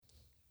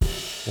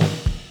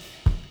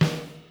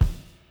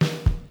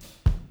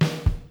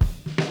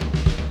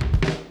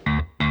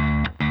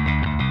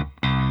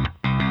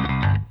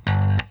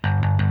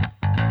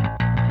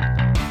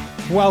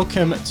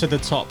Welcome to the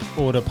Top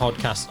Order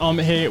podcast. I'm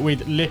here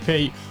with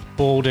Lippy,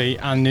 Baldy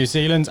and New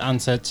Zealand's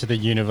answer to the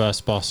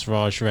universe boss,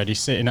 Raj Reddy,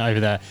 sitting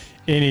over there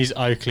in his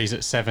Oakleys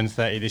at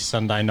 7:30 this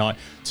Sunday night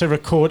to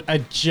record a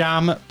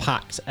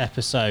jam-packed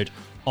episode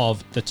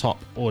of the Top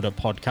Order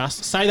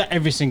podcast. Say that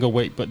every single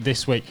week, but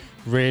this week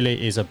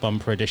really is a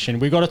bumper edition.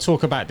 We've got to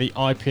talk about the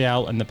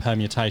IPL and the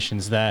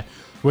permutations there.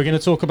 We're going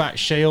to talk about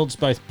Shields,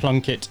 both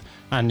Plunkett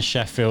and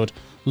Sheffield,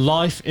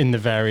 life in the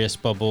various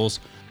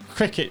bubbles,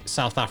 cricket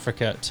South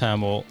Africa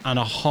turmoil, and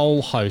a whole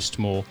host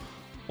more,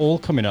 all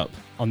coming up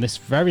on this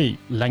very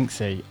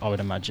lengthy, I would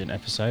imagine,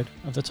 episode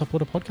of the Top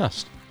Order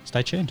podcast.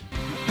 Stay tuned.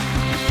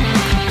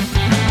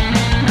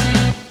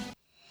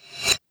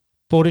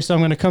 Baldy, so I'm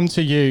going to come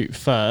to you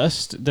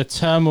first. The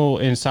turmoil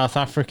in South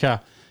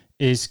Africa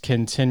is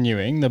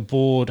continuing, the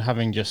board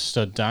having just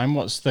stood down.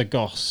 What's the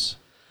goss?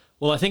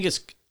 Well, I think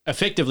it's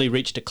effectively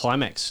reached a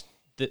climax,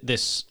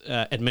 this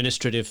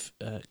administrative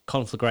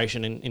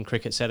conflagration in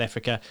Cricket South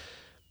Africa.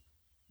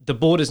 The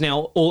board is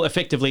now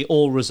effectively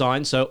all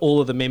resigned, so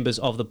all of the members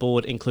of the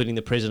board, including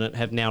the president,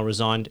 have now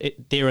resigned.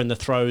 They're in the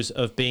throes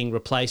of being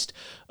replaced.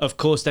 Of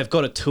course, they've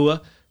got a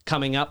tour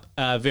coming up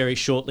very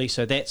shortly,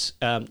 so that's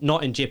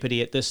not in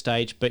jeopardy at this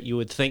stage, but you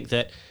would think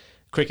that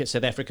Cricket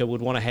South Africa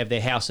would want to have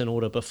their house in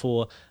order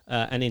before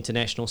an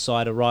international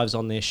side arrives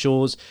on their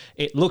shores.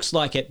 It looks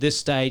like at this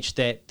stage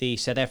that the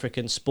South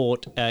African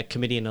Sport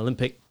Committee and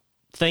Olympic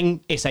thing,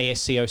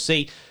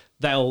 SASCOC,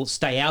 they'll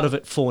stay out of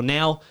it for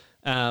now.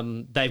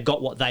 They've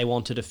got what they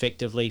wanted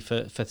effectively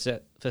for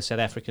South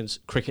Africa's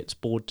cricket's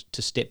board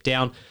to step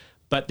down.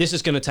 But this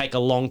is going to take a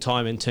long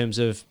time in terms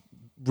of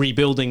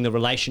rebuilding the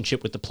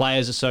relationship with the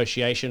Players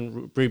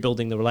Association,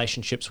 rebuilding the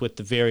relationships with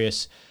the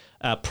various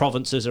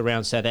provinces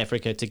around South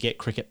Africa to get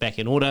cricket back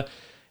in order.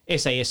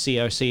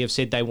 SASCOC have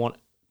said they want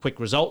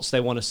quick results.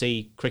 They want to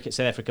see Cricket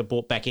South Africa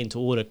brought back into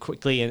order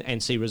quickly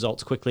and see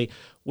results quickly,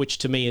 which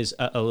to me is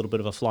a little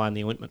bit of a fly in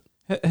the ointment.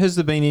 Has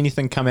there been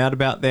anything come out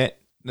about that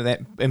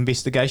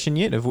investigation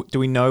yet? Do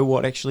we know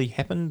what actually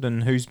happened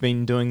and who's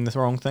been doing the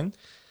wrong thing?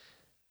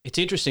 It's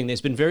interesting.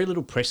 There's been very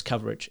little press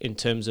coverage in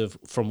terms of,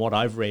 from what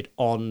I've read,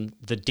 on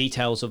the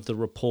details of the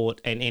report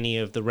and any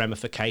of the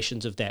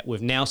ramifications of that. We're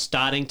now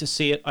starting to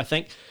see it, I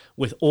think,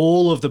 with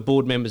all of the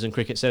board members in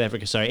Cricket South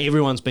Africa. So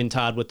everyone's been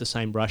tarred with the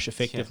same brush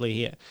effectively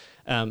here,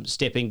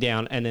 stepping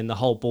down, and then the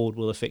whole board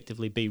will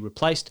effectively be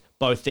replaced,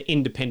 both the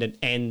independent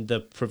and the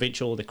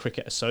provincial, the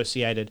cricket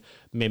associated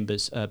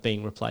members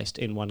being replaced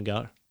in one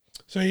go.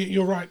 So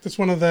you're right. That's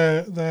one of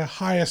the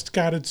highest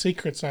guarded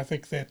secrets, I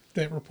think,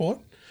 that report.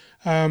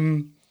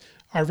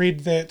 I read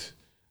that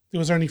there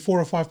was only 4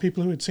 or 5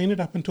 people who had seen it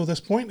up until this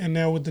point, and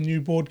now with the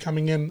new board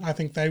coming in, I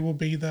think they will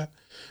be the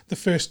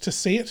first to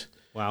see it.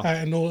 Wow.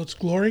 In all its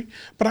glory.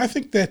 But I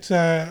think that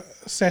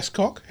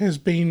SASCOC has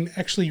been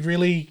actually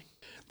really,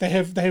 they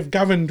have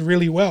governed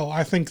really well.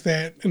 I think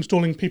that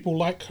installing people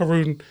like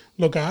Haroon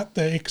Lugart,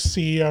 the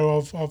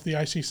ex-CEO of the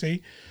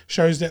ICC,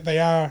 shows that they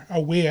are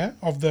aware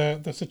of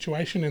the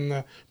situation and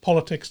the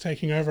politics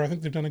taking over. I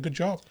think they've done a good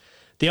job.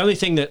 The only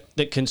thing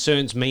that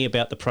concerns me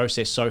about the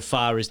process so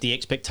far is the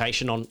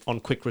expectation on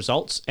quick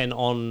results and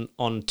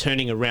on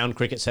turning around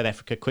Cricket South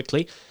Africa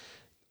quickly.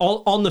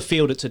 On the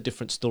field, it's a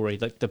different story.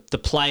 Like the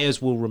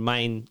players will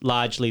remain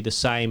largely the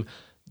same.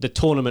 The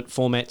tournament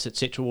formats,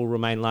 etc., will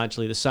remain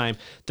largely the same.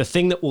 The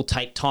thing that will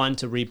take time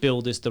to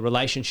rebuild is the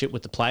relationship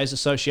with the Players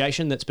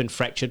Association that's been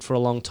fractured for a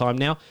long time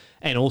now,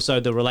 and also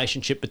the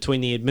relationship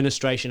between the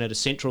administration at a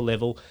central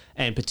level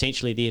and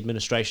potentially the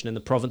administration in the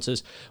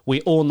provinces.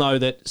 We all know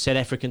that South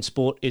African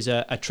sport is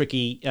a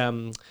tricky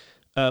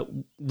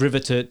river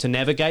to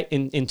navigate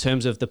in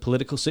terms of the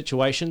political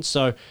situation.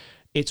 So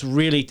it's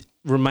really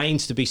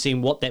remains to be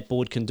seen what that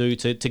board can do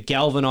to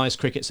galvanise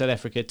Cricket South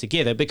Africa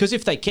together, because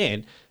if they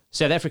can,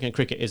 South African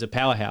cricket is a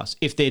powerhouse.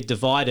 If they're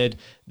divided,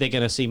 they're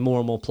going to see more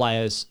and more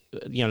players,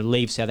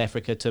 leave South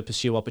Africa to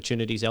pursue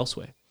opportunities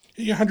elsewhere.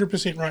 You're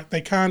 100% right.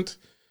 They can't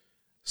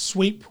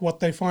sweep what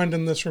they find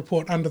in this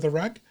report under the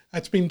rug.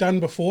 It's been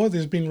done before.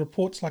 There's been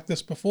reports like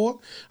this before.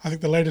 I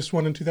think the latest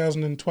one in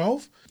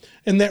 2012.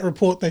 In that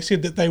report, they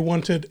said that they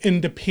wanted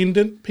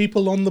independent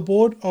people on the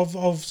board of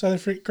South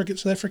Africa, Cricket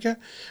South Africa.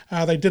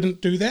 They didn't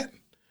do that.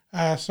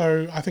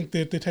 So I think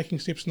they're taking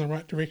steps in the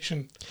right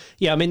direction.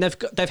 Yeah, I mean,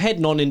 they've had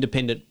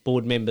non-independent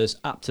board members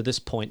up to this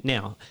point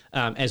now,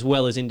 as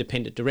well as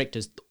independent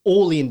directors.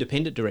 All the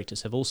independent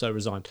directors have also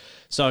resigned.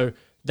 So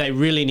they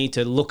really need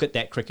to look at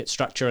that cricket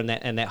structure and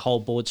that whole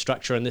board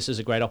structure, and this is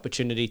a great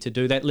opportunity to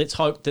do that. Let's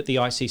hope that the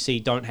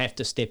ICC don't have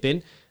to step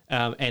in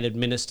and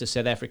administer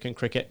South African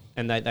cricket,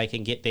 and they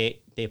can get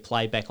their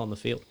play back on the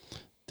field.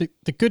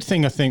 The good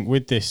thing, I think,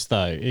 with this,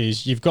 though,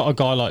 is you've got a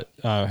guy like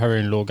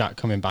Haroon Lugart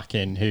coming back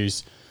in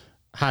who's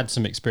had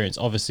some experience,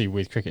 obviously,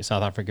 with Cricket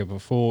South Africa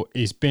before.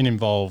 He's been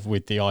involved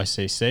with the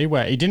ICC,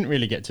 where he didn't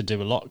really get to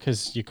do a lot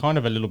because you're kind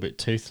of a little bit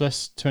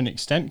toothless to an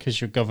extent because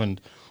you're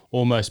governed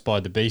almost by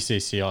the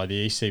BCCI,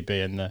 the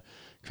ECB and the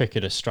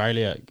Cricket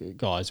Australia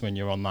guys when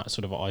you're on that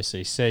sort of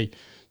ICC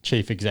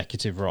chief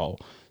executive role.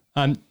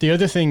 The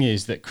other thing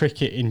is that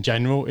cricket in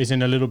general is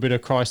in a little bit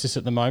of crisis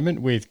at the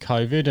moment with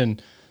COVID,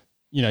 and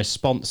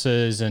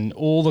sponsors and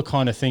all the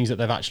kind of things that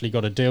they've actually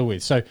got to deal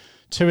with. So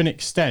to an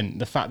extent,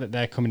 the fact that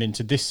they're coming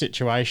into this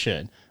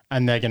situation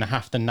and they're going to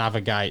have to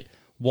navigate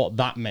what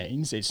that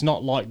means, it's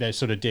not like they're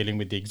sort of dealing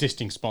with the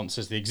existing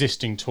sponsors, the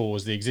existing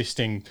tours, the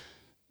existing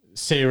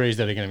series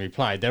that are going to be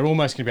played. They're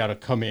almost going to be able to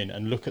come in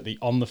and look at the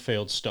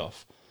on-the-field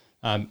stuff.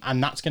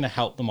 And that's going to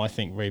help them, I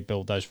think,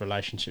 rebuild those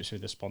relationships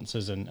with the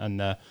sponsors and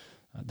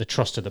the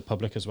trust of the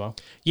public as well.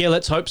 Yeah,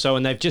 let's hope so.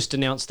 And they've just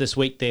announced this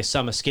week their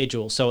summer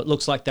schedule. So it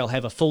looks like they'll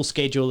have a full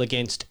schedule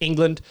against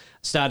England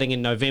starting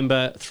in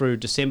November through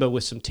December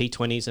with some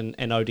T20s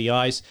and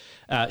ODIs.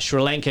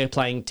 Sri Lanka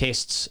playing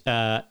tests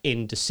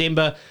in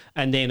December,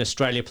 and then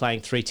Australia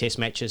playing 3 test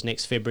matches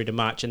next February to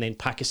March, and then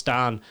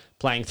Pakistan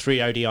playing 3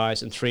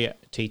 ODIs and 3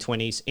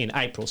 T20s in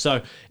April.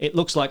 So it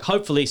looks like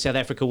hopefully South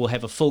Africa will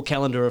have a full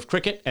calendar of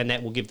cricket, and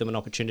that will give them an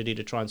opportunity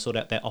to try and sort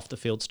out that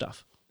off-the-field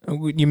stuff.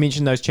 You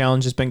mentioned those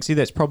challenges, Binksy.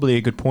 That's probably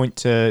a good point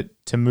to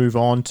move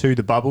on to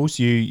the bubbles.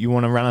 You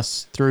want to run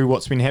us through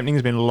what's been happening?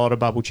 There's been a lot of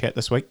bubble chat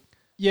this week.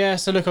 Yeah,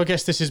 so look, I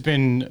guess this has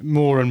been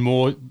more and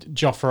more.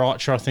 Jofra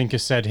Archer, I think,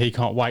 has said he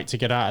can't wait to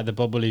get out of the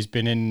bubble. He's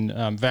been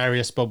in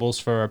various bubbles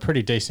for a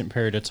pretty decent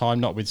period of time,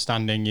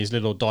 notwithstanding his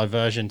little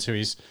diversion to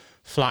his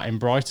flat in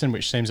Brighton,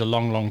 which seems a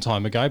long, long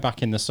time ago,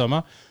 back in the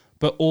summer.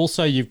 But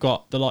also you've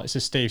got the likes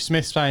of Steve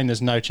Smith saying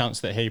there's no chance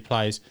that he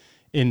plays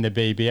in the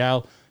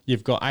BBL.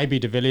 You've got AB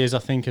de Villiers, I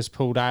think, has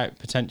pulled out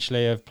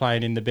potentially of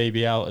playing in the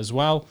BBL as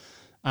well.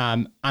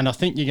 And I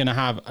think you're going to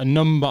have a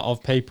number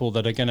of people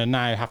that are going to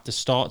now have to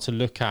start to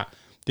look at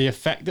the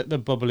effect that the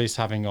bubble is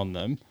having on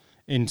them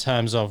in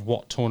terms of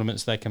what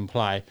tournaments they can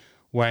play.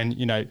 When,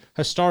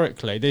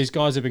 historically, these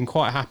guys have been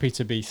quite happy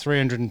to be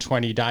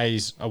 320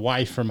 days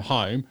away from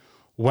home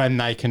when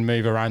they can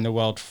move around the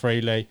world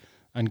freely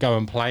and go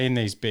and play in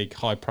these big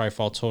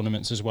high-profile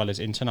tournaments as well as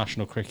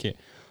international cricket.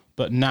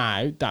 But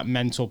now that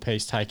mental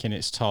piece taking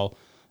its toll.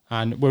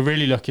 And we're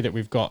really lucky that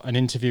we've got an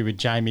interview with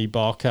Jamie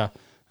Barker,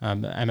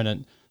 the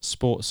eminent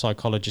sports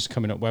psychologist,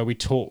 coming up, where we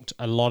talked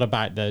a lot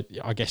about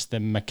the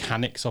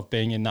mechanics of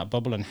being in that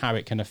bubble and how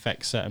it can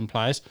affect certain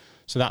players.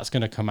 So that's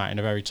going to come out in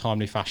a very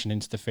timely fashion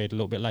into the feed a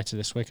little bit later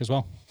this week as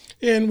well.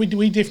 Yeah, and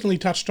we definitely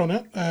touched on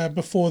it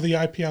before the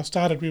IPL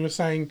started. We were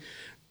saying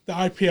the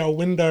IPL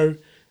window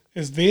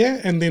is there,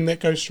 and then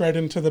that goes straight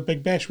into the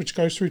Big Bash, which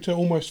goes through to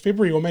almost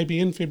February, or maybe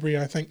in February,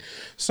 I think.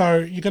 So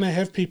you're going to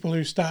have people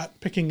who start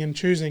picking and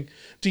choosing.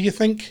 Do you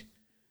think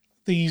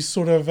these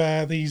sort of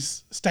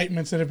these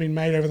statements that have been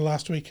made over the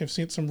last week have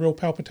sent some real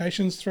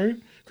palpitations through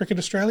Cricket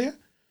Australia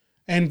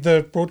and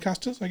the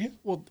broadcasters, I guess?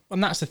 Well,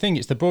 and that's the thing,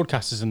 it's the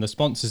broadcasters and the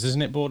sponsors,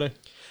 isn't it, Bordy?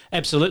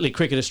 Absolutely.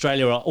 Cricket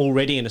Australia are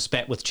already in a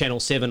spat with Channel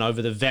 7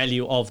 over the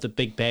value of the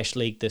Big Bash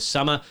League this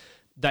summer.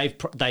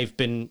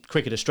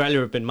 Cricket Australia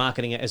have been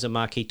marketing it as a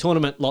marquee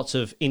tournament. Lots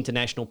of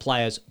international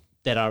players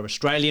that are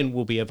Australian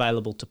will be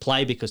available to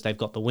play because they've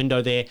got the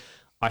window there.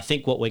 I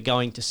think what we're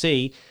going to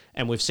see,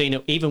 and we've seen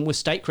it even with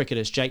state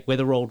cricketers, Jake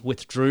Weatherald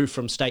withdrew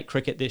from state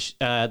cricket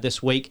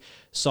this week,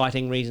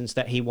 citing reasons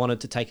that he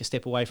wanted to take a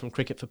step away from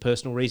cricket for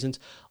personal reasons.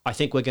 I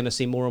think we're going to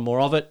see more and more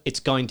of it.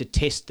 It's going to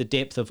test the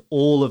depth of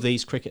all of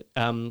these cricket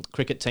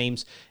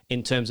teams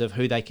in terms of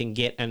who they can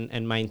get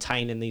and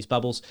maintain in these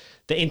bubbles.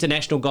 The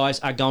international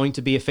guys are going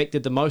to be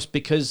affected the most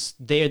because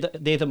they're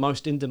the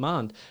most in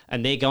demand,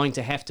 and they're going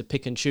to have to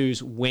pick and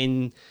choose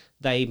when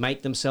they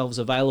make themselves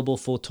available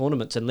for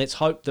tournaments. And let's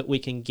hope that we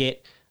can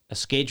get a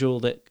schedule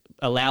that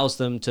allows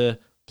them to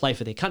play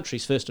for their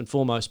countries first and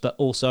foremost, but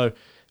also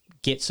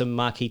get some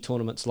marquee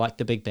tournaments like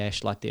the Big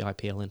Bash, like the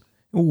IPL in.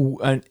 Ooh,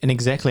 and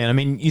exactly. And I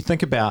mean, you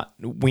think about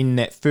when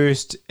that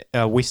first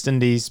West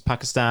Indies,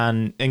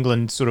 Pakistan,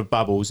 England sort of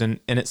bubbles, and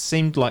it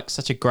seemed like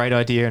such a great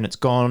idea, and it's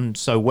gone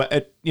so well.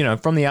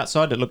 From the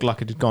outside, it looked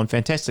like it had gone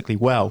fantastically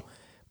well.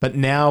 But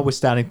now we're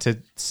starting to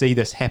see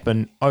this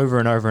happen over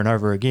and over and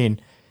over again.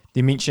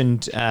 They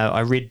mentioned,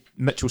 I read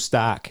Mitchell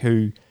Starc,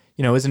 who,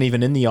 isn't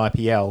even in the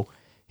IPL.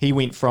 He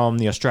went from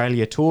the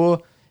Australia tour,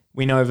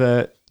 went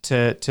over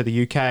to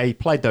the UK,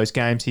 played those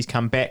games. He's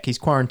come back. He's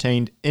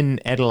quarantined in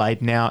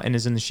Adelaide now and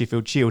is in the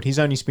Sheffield Shield. He's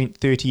only spent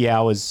 30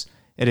 hours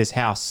at his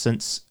house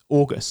since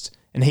August,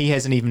 and he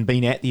hasn't even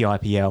been at the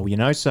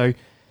IPL, So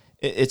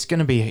it's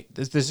going to be,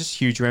 there's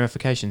just huge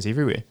ramifications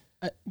everywhere.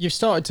 You've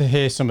started to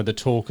hear some of the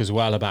talk as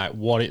well about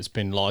what it's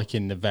been like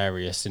in the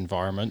various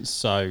environments.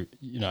 So,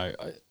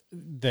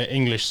 the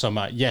English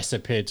summer, yes,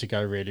 appeared to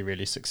go really,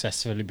 really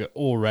successfully, but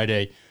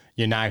already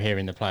you're now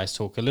hearing the players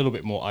talk a little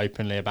bit more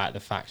openly about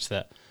the fact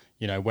that,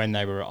 when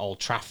they were at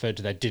Old Trafford,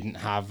 they didn't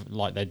have,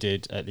 like they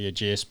did at the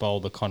Ageas Bowl,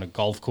 the kind of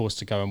golf course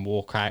to go and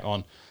walk out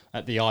on.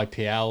 At the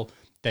IPL,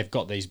 they've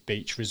got these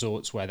beach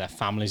resorts where their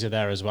families are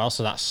there as well,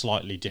 so that's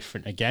slightly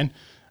different again.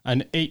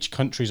 And each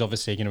country is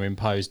obviously going to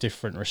impose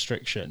different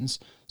restrictions.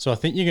 So I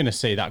think you're going to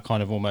see that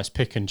kind of almost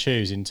pick and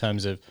choose in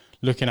terms of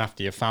looking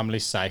after your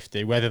family's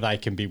safety, whether they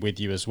can be with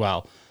you as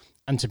well.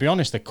 And to be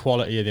honest, the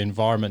quality of the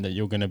environment that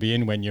you're going to be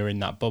in when you're in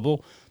that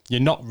bubble,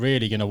 you're not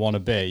really going to want to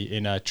be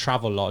in a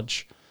travel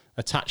lodge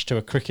attached to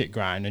a cricket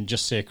ground and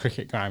just see a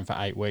cricket ground for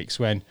 8 weeks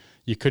when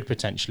you could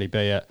potentially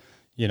be at,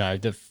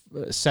 the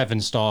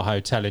 7-star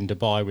hotel in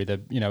Dubai with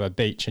a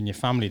beach and your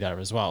family there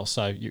as well.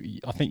 So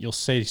I think you'll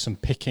see some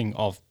picking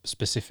of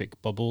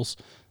specific bubbles.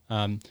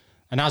 And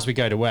as we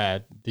go to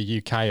where the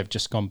UK have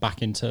just gone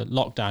back into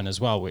lockdown as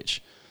well,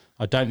 which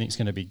I don't think is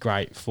going to be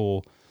great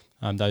for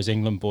those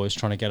England boys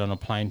trying to get on a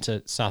plane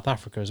to South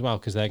Africa as well,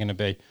 because they're going to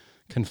be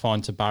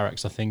confined to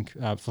barracks, I think,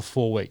 for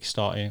 4 weeks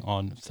starting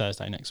on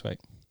Thursday next week.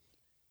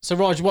 So,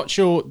 Raj, what's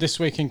your This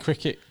Week in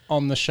Cricket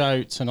on the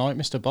show tonight,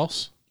 Mr.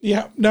 Boss?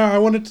 Yeah, no, I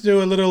wanted to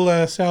do a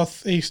little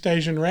Southeast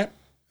Asian wrap.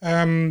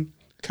 A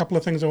couple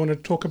of things I wanted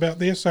to talk about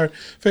there. So,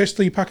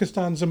 firstly,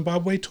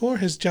 Pakistan-Zimbabwe tour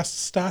has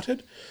just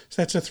started.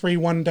 So that's a 3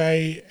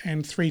 one-day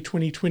and 3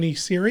 2020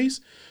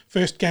 series.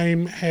 First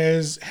game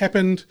has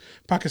happened.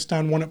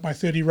 Pakistan won it by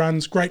 30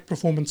 runs. Great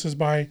performances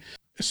by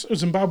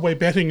Zimbabwe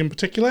batting in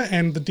particular,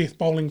 and the death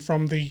bowling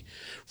from the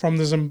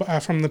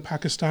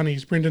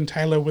Pakistanis. Brendan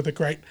Taylor with a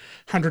great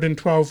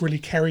 112 really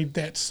carried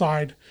that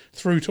side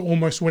through to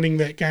almost winning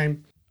that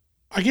game.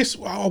 I guess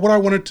what I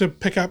wanted to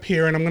pick up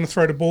here, and I'm going to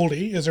throw to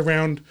Baldy, is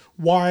around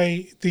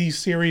why these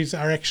series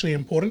are actually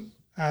important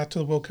to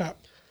the World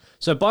Cup.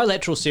 So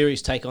bilateral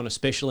series take on a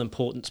special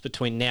importance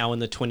between now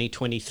and the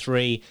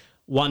 2023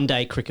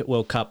 One-Day Cricket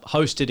World Cup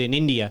hosted in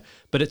India,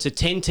 but it's a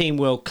 10-team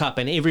World Cup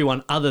and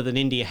everyone other than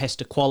India has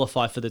to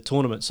qualify for the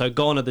tournament. So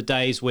gone are the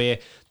days where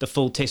the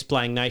full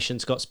test-playing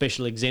nations got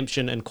special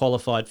exemption and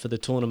qualified for the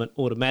tournament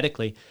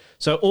automatically.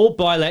 So all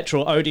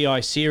bilateral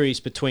ODI series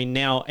between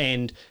now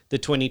and the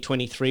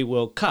 2023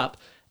 World Cup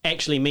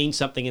actually means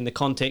something in the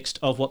context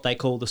of what they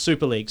call the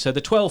Super League. So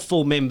the 12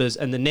 full members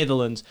and the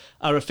Netherlands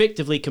are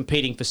effectively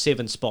competing for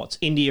 7 spots.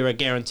 India are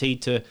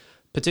guaranteed to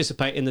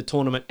participate in the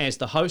tournament as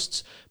the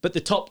hosts, but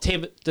the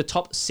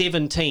top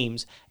 7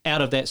 teams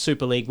out of that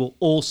Super League will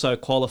also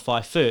qualify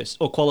first,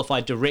 or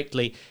qualify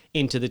directly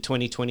into the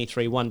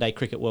 2023 One-Day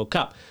Cricket World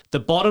Cup. The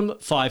bottom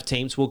 5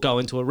 teams will go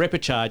into a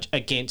repechage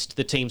against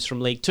the teams from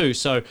League 2,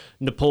 so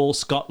Nepal,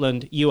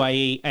 Scotland,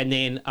 UAE, and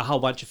then a whole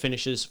bunch of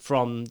finishers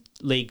from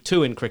League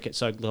 2 in cricket,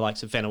 so the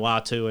likes of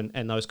Vanuatu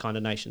and those kind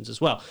of nations as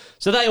well.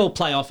 So they all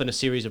play off in a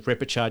series of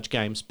repechage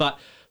games, but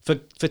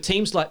for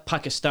teams like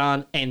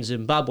Pakistan and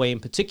Zimbabwe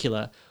in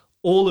particular,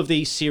 all of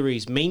these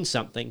series mean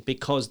something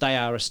because they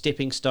are a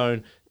stepping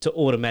stone to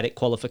automatic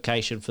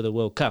qualification for the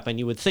World Cup. And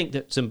you would think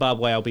that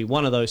Zimbabwe will be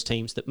one of those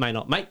teams that may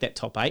not make that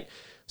top 8.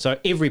 So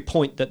every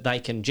point that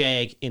they can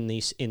jag in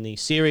these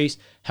series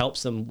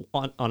helps them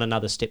on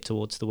another step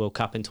towards the World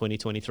Cup in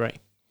 2023.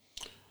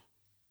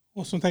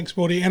 Awesome, thanks,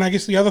 Baldy. And I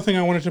guess the other thing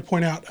I wanted to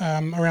point out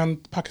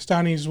around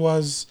Pakistanis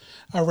was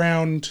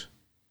around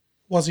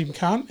Wasim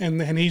Khan,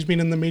 and he's been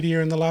in the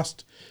media in the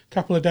last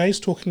couple of days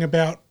talking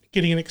about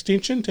getting an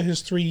extension to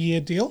his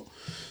 3-year deal.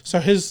 So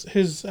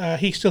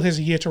he still has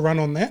a year to run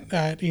on that.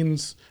 It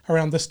ends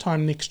around this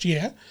time next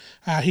year.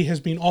 He has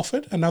been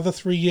offered another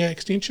 3-year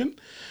extension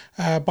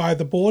by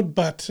the board,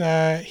 but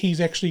he's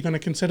actually going to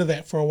consider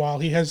that for a while.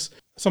 He has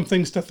some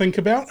things to think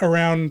about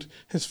around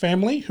his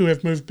family who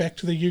have moved back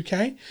to the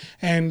UK,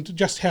 and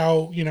just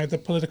how,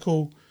 the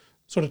political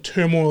sort of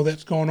turmoil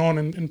that's gone on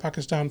in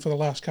Pakistan for the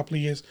last couple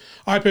of years.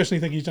 I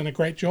personally think he's done a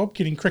great job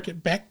getting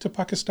cricket back to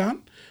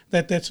Pakistan.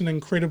 That's an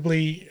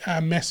incredibly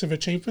massive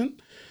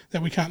achievement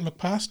that we can't look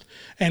past.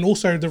 And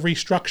also the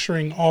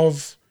restructuring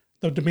of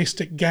the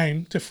domestic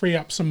game to free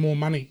up some more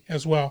money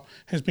as well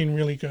has been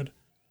really good.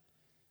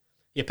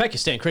 Yeah,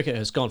 Pakistan cricket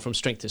has gone from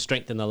strength to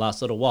strength in the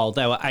last little while.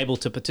 They were able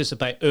to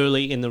participate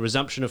early in the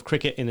resumption of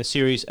cricket in a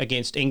series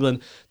against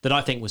England that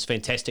I think was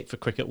fantastic for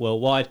cricket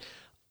worldwide.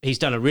 He's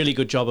done a really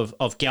good job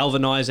of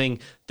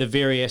galvanising the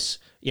various,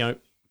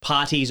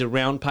 parties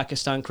around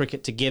Pakistan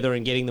cricket together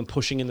and getting them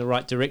pushing in the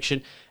right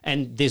direction.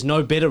 And there's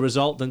no better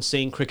result than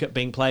seeing cricket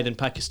being played in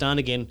Pakistan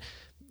again.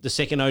 The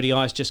second ODI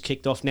has just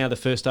kicked off now, the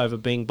first over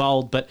being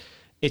bowled, but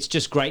it's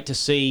just great to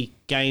see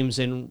games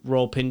in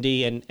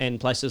Rawalpindi and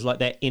places like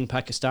that in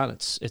Pakistan.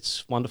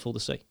 It's wonderful to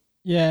see.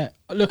 Yeah,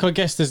 look, I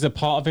guess there's the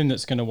part of him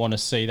that's going to want to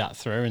see that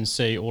through and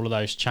see all of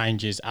those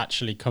changes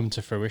actually come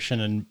to fruition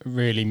and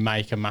really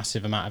make a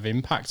massive amount of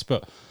impact.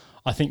 But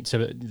I think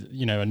to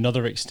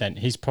another extent,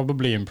 he's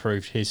probably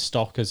improved his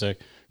stock as a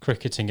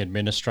cricketing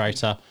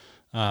administrator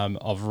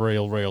of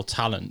real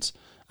talent.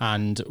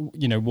 And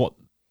what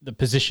the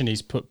position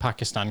he's put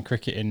Pakistan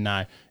cricket in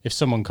now, if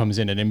someone comes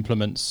in and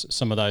implements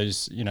some of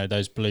those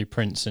those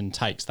blueprints and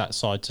takes that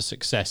side to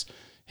success,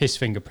 his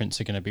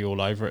fingerprints are going to be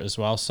all over it as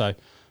well. So.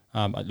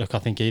 Look, I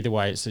think either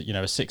way, it's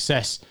a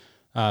success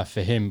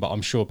for him, but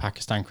I'm sure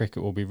Pakistan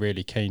cricket will be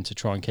really keen to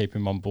try and keep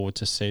him on board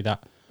to see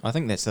that. I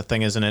think that's the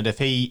thing, isn't it?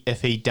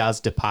 If he does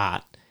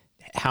depart,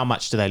 how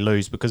much do they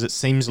lose? Because it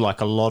seems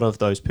like a lot of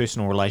those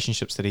personal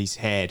relationships that he's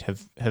had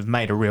have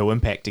made a real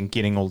impact in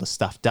getting all this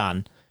stuff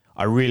done.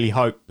 I really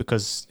hope,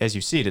 because as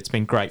you said, it's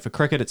been great for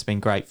cricket, it's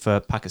been great for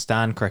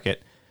Pakistan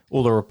cricket.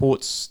 All the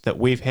reports that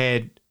we've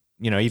had,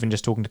 even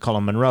just talking to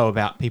Colin Munro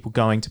about people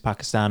going to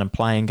Pakistan and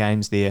playing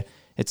games there,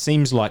 it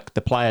seems like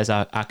the players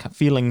are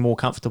feeling more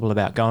comfortable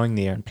about going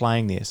there and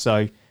playing there.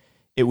 So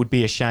it would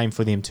be a shame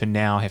for them to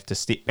now have to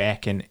step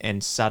back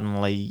and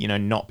suddenly,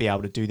 not be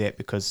able to do that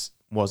because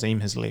Wasim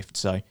has left.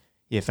 So,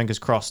 yeah, fingers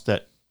crossed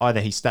that either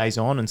he stays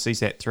on and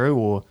sees that through,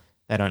 or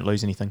they don't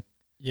lose anything.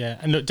 Yeah,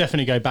 and look,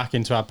 definitely go back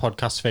into our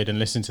podcast feed and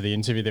listen to the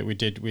interview that we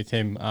did with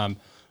him.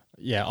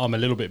 Yeah, I'm a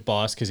little bit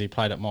biased because he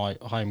played at my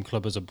home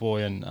club as a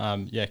boy, and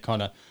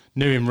kind of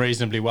knew him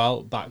reasonably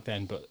well back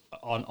then. But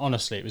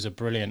honestly, it was a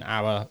brilliant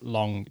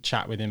hour-long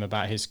chat with him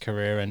about his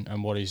career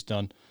and what he's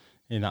done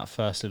in that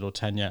first little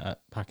tenure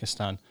at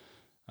Pakistan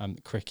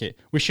cricket.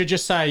 We should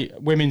just say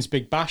Women's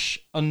Big Bash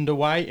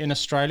underway in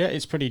Australia.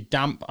 It's pretty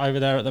damp over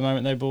there at the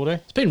moment, though, Baldy.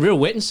 It's been real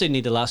wet in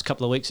Sydney the last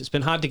couple of weeks. It's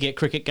been hard to get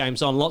cricket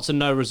games on. Lots of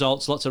no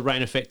results, lots of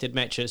rain-affected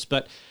matches.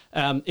 But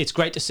it's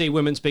great to see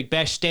Women's Big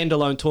Bash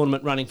standalone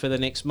tournament running for the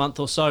next month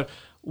or so.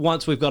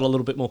 Once we've got a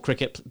little bit more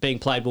cricket being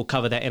played, we'll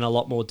cover that in a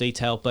lot more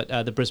detail. But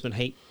the Brisbane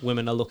Heat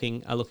women are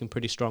looking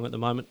pretty strong at the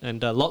moment,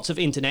 and lots of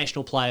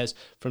international players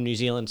from New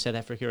Zealand, South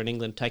Africa, and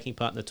England taking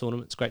part in the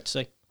tournament. It's great to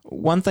see.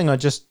 One thing I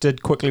just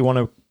did quickly want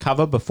to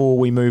cover before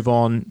we move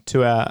on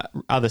to our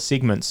other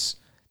segments.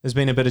 There's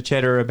been a bit of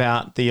chatter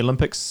about the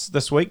Olympics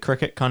this week,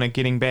 cricket kind of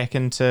getting back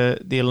into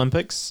the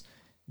Olympics.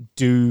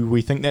 Do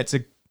we think that's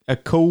a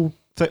cool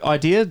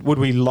idea? Would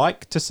we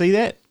like to see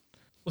that?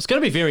 Well, it's going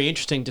to be very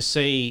interesting to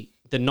see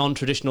the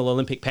non-traditional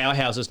Olympic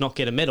powerhouses not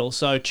get a medal.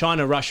 So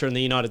China, Russia and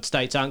the United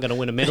States aren't going to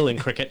win a medal in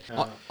cricket.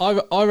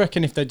 I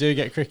reckon if they do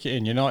get cricket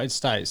in, United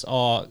States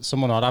are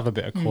someone I'd have a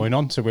bit of coin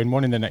on to win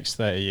one in the next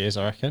 30 years,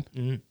 I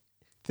reckon.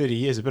 30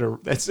 years,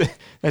 that's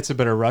a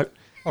bit of rope.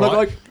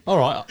 All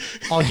right.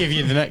 I'll give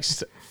you the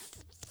next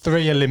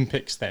 3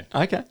 Olympics then.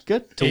 Okay,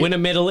 good. To win a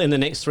medal in the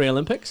next 3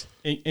 Olympics?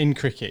 In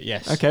cricket,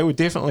 yes. Okay, we're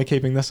definitely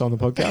keeping this on the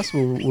podcast.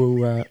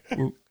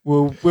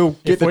 We'll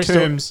get the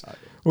terms.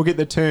 We'll get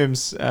the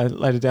terms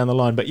later down the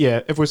line. But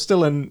yeah, if we're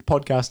still in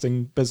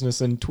podcasting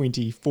business in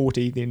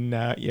 2040, then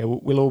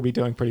we'll all be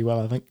doing pretty well,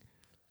 I think.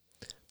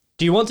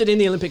 Do you want it in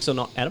the Olympics or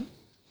not, Adam?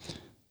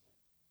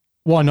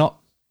 Why not?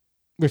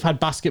 We've had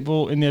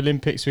basketball in the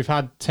Olympics. We've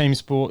had team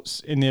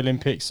sports in the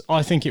Olympics.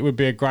 I think it would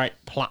be a great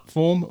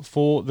platform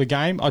for the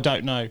game. I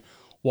don't know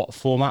what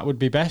format would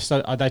be best.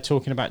 Are they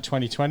talking about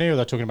 2020 or are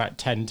they talking about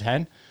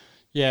 10-10?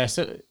 Yeah,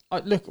 so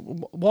look,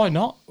 why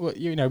not?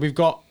 We've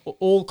got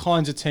all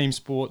kinds of team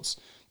sports.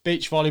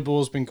 Beach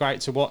volleyball's been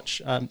great to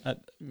watch at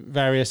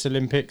various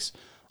Olympics.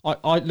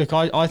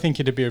 I think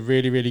it'd be a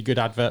really, really good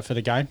advert for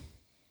the game.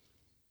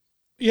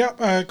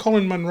 Yeah,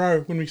 Colin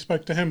Munro, when we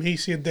spoke to him, he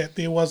said that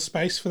there was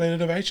space for that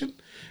innovation.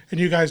 And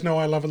you guys know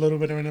I love a little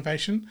bit of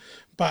innovation,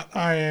 but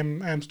I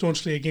am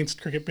staunchly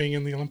against cricket being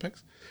in the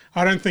Olympics.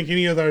 I don't think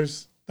any of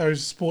those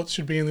sports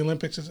should be in the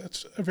Olympics.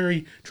 It's a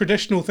very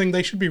traditional thing.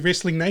 They should be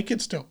wrestling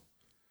naked still.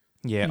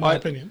 Yeah, in my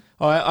opinion.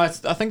 I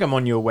think I'm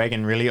on your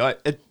wagon, really.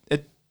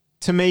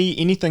 To me,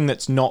 anything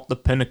that's not the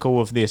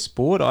pinnacle of their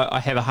sport, I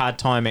have a hard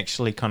time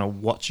actually kind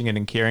of watching it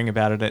and caring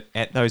about it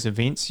at those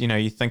events.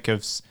 You think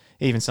of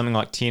even something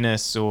like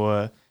tennis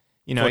or,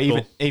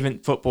 football. even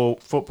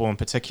football in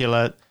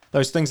particular,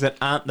 those things that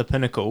aren't the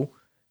pinnacle.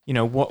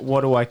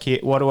 What do I care?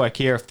 What do I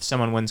care if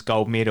someone wins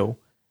gold medal?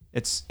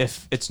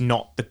 If it's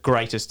not the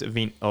greatest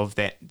event of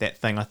that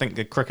thing. I think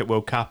the Cricket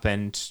World Cup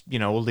and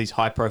all these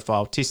high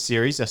profile Test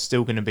series are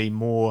still going to be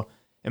more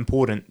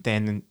important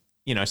than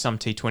some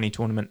T20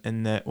 tournament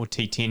or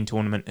T10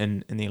 tournament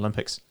in the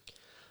Olympics.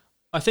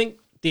 I think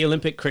the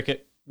Olympic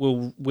cricket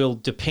will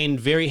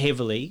depend very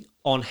heavily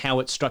on how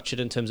it's structured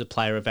in terms of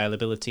player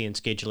availability and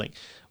scheduling.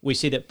 We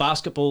see that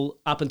basketball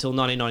up until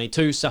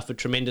 1992 suffered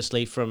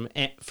tremendously from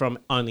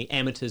only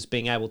amateurs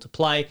being able to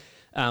play.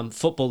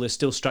 Football is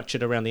still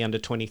structured around the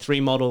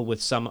under-23 model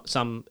with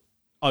some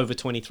over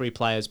 23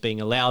 players being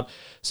allowed.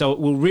 So it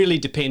will really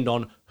depend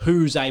on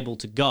who's able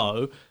to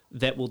go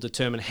that will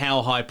determine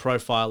how high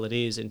profile it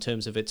is in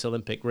terms of its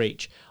Olympic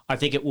reach. I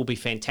think it will be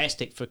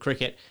fantastic for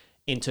cricket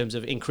in terms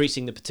of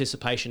increasing the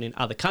participation in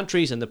other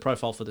countries and the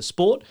profile for the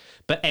sport.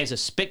 But as a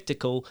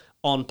spectacle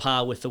on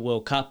par with the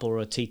World Cup or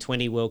a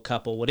T20 World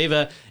Cup or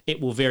whatever,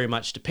 it will very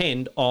much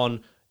depend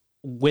on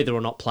whether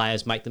or not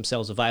players make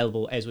themselves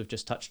available, as we've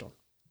just touched on.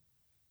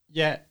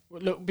 Yeah,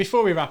 look,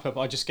 before we wrap up,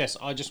 I just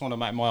want to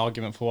make my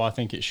argument for why I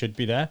think it should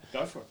be there.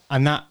 Go for it.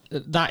 And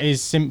that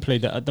is simply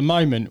that at the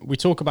moment, we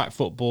talk about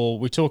football,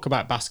 we talk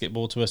about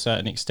basketball to a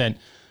certain extent.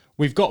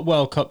 We've got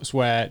World Cups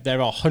where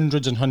there are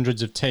hundreds and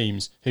hundreds of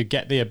teams who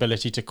get the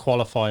ability to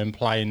qualify and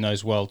play in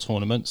those world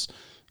tournaments.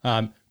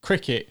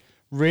 Cricket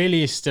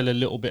really is still a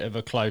little bit of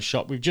a closed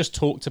shop. We've just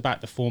talked about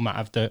the format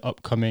of the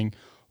upcoming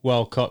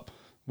World Cup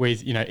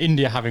with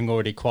India having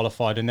already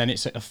qualified, and then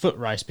it's a foot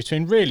race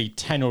between really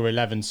 10 or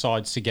 11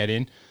 sides to get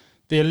in.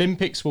 The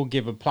Olympics will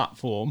give a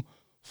platform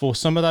for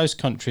some of those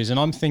countries, and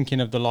I'm thinking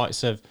of the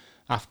likes of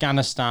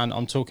Afghanistan.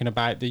 I'm talking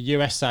about the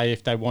USA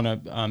if they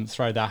want to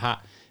throw their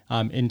hat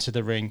into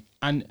the ring,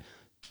 and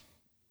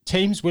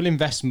teams will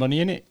invest money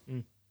in it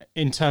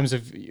in terms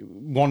of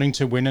wanting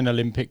to win an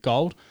Olympic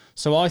gold.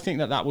 So I think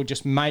that will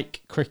just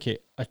make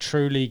cricket a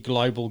truly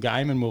global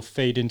game and will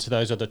feed into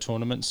those other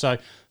tournaments. So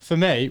for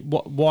me,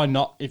 why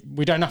not? If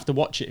we don't have to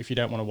watch it if you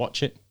don't want to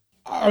watch it.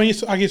 I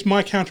guess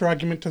my counter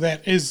argument to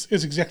that is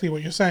exactly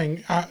what you're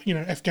saying.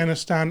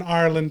 Afghanistan,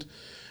 Ireland,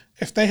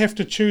 if they have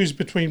to choose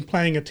between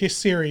playing a Test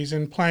series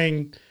and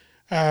playing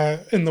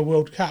in the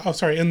World Cup. Oh,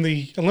 sorry, in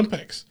the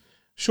Olympics.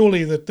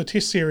 Surely the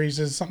Test series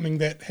is something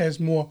that has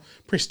more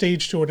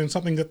prestige to it and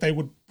something that they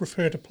would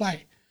prefer to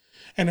play.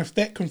 And if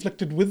that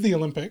conflicted with the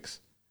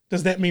Olympics,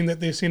 does that mean that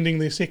they're sending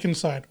their second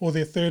side or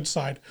their third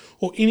side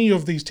or any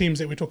of these teams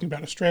that we're talking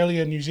about,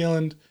 Australia, New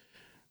Zealand,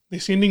 they're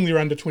sending their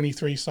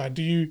under-23 side?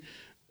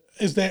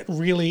 Is that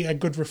really a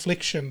good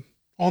reflection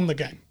on the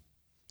game?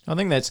 I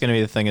think that's going to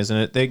be the thing,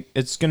 isn't it?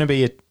 It's going to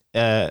be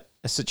a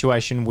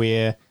situation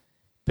where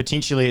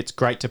potentially it's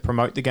great to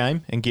promote the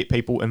game and get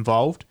people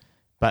involved,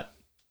 but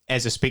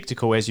as a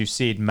spectacle, as you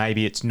said,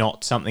 maybe it's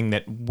not something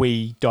that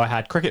we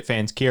diehard cricket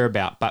fans care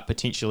about, but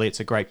potentially it's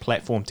a great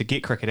platform to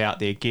get cricket out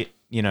there,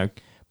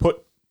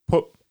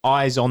 put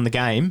eyes on the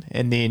game,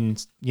 and then,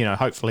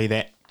 hopefully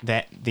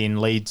that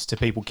then leads to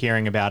people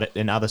caring about it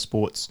in other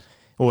sports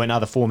or in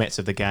other formats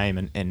of the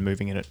game and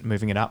moving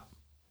it up.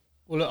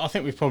 Well, look, I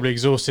think we've probably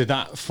exhausted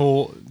that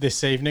for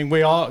this evening.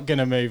 We are going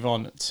to move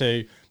on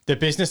to the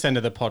business end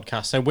of the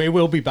podcast. So we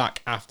will be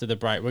back after the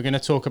break. We're going to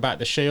talk about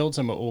the Shields,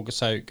 and we're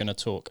also going to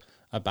talk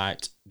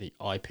about the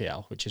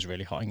IPL, which is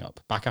really hotting up.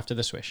 Back after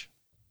the swish.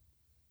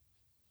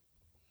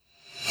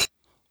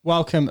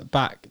 Welcome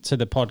back to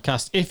the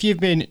podcast. If you've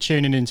been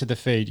tuning into the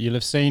feed, you'll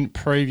have seen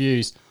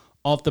previews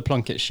of the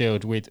Plunket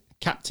Shield with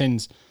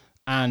captains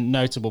and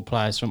notable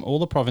players from all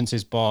the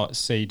provinces bar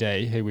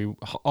CD, who we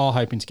are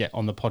hoping to get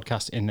on the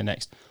podcast in the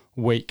next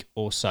week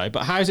or so.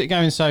 But how's it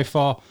going so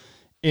far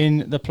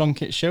in the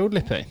Plunket Shield,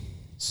 Lippy?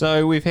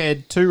 So we've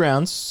had 2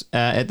 rounds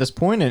at this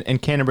point,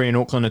 and Canterbury and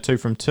Auckland are 2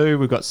 from 2.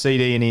 We've got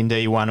CD and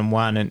ND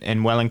 1-1,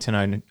 and Wellington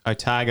and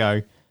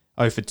Otago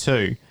 0 for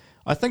 2.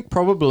 I think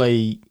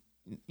probably,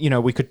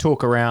 we could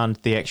talk around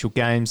the actual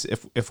games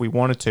if we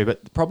wanted to,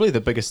 but probably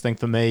the biggest thing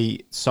for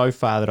me so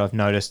far that I've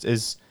noticed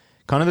is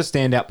kind of the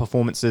standout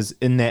performances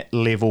in that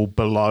level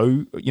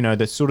below,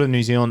 the sort of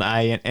New Zealand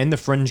A and the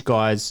fringe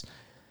guys.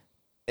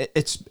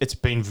 It's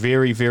been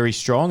very, very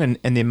strong,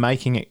 and they're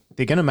making it.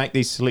 They're going to make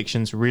these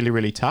selections really,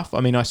 really tough. I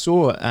mean, I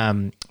saw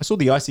the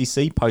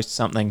ICC post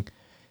something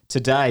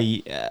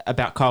today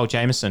about Kyle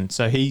Jamieson.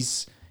 So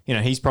he's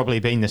probably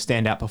been the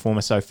standout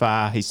performer so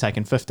far. He's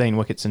taken 15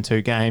 wickets in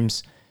 2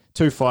 games,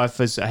 2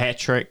 fifers, a hat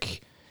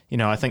trick.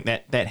 I think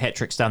that hat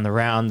trick's done the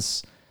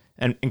rounds.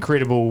 An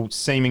incredible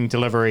seaming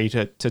delivery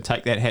to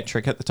take that hat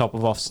trick at the top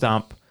of off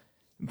stump.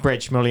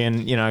 Brad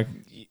Schmillian,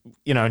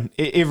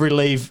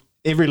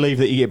 every leave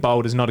that you get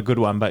bowled is not a good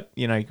one, but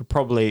you could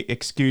probably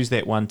excuse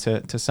that one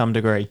to some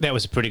degree. That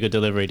was a pretty good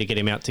delivery to get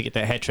him out to get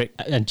that hat trick.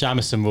 And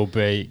Jamieson will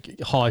be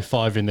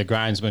high-fiving the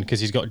groundsman because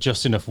he's got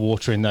just enough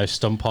water in those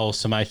stump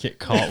holes to make it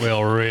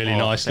cartwheel really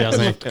nicely,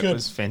 hasn't he? It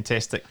was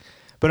fantastic.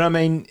 But I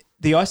mean,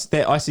 that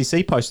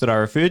ICC post that I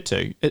referred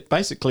to, it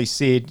basically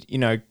said,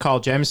 Kyle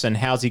Jamieson,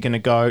 how's he going to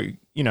go?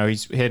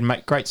 He's had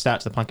a great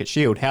start to the Plunket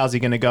Shield. How's he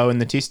going to go in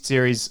the Test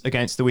series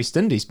against the West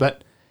Indies?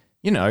 But,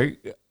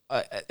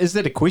 is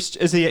that a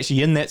question? Is he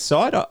actually in that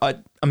side? I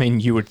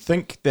mean, you would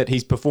think that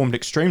he's performed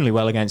extremely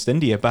well against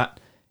India, but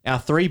our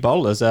 3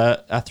 bowlers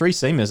our 3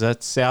 seamers are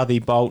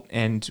Southee, Bolt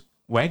and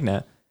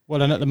Wagner.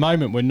 Well, and at the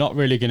moment, we're not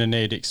really going to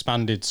need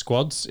expanded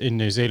squads in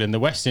New Zealand. The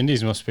West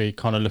Indies must be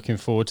kind of looking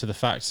forward to the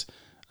fact,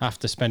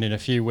 after spending a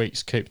few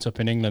weeks cooped up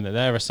in England, that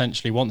they're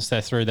essentially, once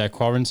they're through their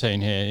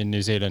quarantine here in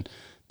New Zealand,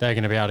 they're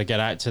going to be able to get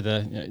out to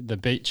the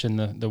beach and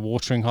the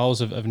watering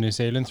holes of New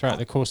Zealand throughout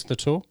the course of the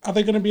tour. Are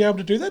they going to be able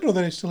to do that, or do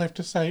they still have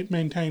to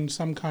maintain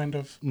some kind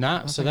of...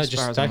 So they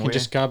can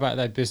just go about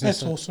their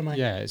business. That's awesome, mate.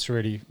 Yeah, it's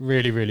really,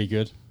 really, really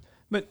good.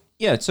 But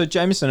yeah, so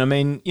Jamieson, I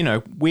mean,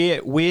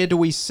 where do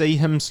we see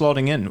him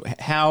slotting in?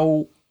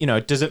 How,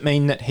 does it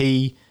mean that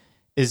he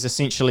is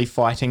essentially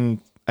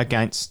fighting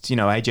against,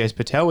 Ajaz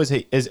Patel?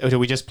 Do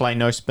we just play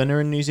no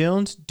spinner in New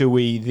Zealand? Do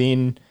we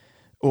then...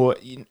 Or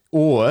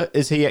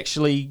is he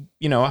actually,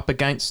 up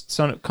against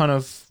some kind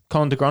of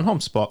Colin de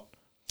Grandhomme spot?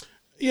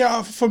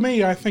 Yeah, for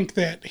me, I think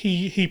that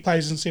he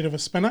plays instead of a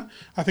spinner.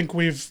 I think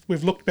we've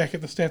looked back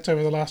at the stats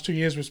over the last 2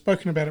 years. We've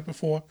spoken about it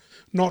before.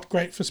 Not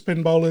great for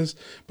spin bowlers.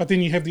 But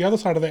then you have the other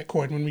side of that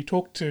coin. When we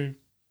talk to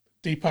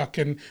Deepak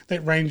and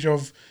that range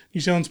of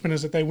New Zealand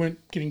spinners, that they weren't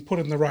getting put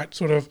in the right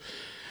sort of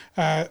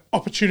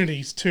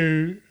opportunities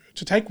to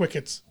take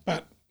wickets.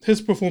 But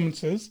his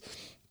performances,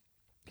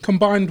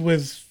 combined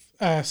with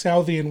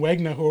Southee and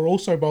Wagner, who are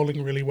also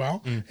bowling really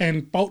well,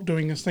 and Bolt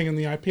doing his thing in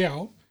the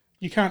IPL,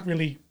 you can't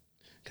really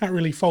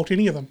fault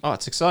any of them. Oh,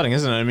 it's exciting,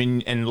 isn't it? I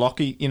mean, and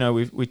Lockie,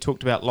 we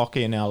talked about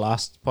Lockie in our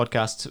last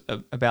podcast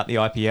about the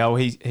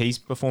IPL. He's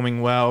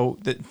performing well.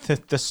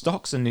 The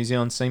stocks in New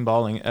Zealand seam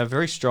bowling are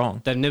very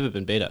strong. They've never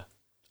been better,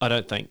 I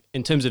don't think.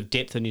 In terms of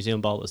depth of New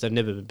Zealand bowlers, they've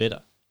never been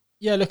better.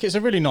 Yeah, look, it's a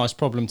really nice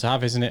problem to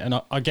have, isn't it?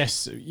 And I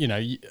guess,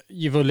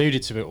 you've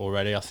alluded to it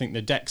already. I think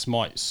the decks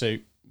might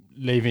suit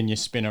leaving your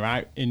spinner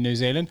out in New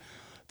Zealand.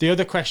 The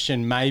other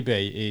question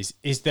maybe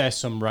is there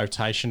some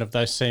rotation of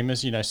those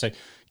seamers? So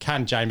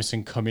can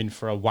Jameson come in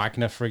for a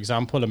Wagner, for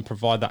example, and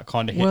provide that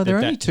kind of hit? Well, there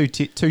are only two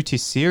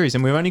test series,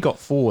 and we've only got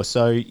 4,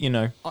 so,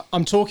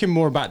 I'm talking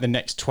more about the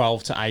next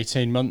 12 to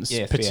 18 months,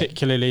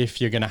 particularly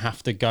if you're going to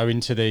have to go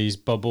into these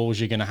bubbles.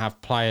 You're going to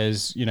have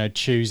players,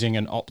 choosing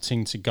and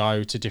opting to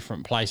go to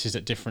different places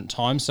at different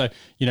times. So,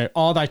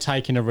 are they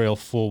taking a real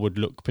forward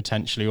look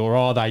potentially, or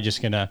are they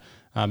just going to,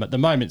 at the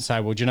moment, say,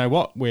 well, do you know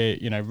what? We're,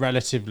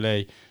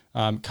 relatively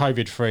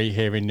COVID-free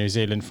here in New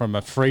Zealand from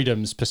a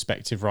freedoms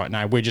perspective right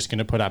now. We're just going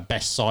to put our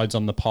best sides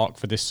on the park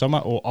for this summer,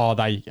 or are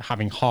they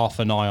having half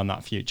an eye on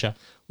that future?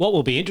 What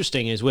will be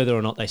interesting is whether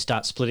or not they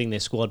start splitting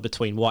their squad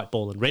between white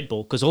ball and red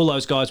ball, because all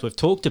those guys we've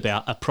talked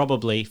about are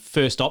probably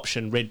first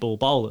option red ball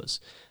bowlers.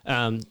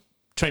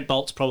 Trent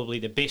Bolt's probably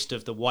the best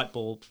of the white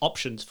ball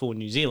options for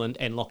New Zealand,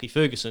 and Lockie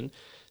Ferguson,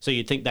 so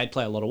you'd think they'd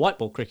play a lot of white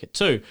ball cricket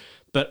too.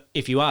 But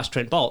if you ask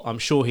Trent Bolt, I'm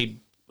sure he'd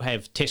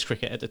have Test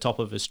cricket at the top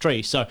of his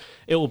tree. So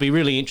it will be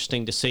really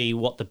interesting to see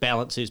what the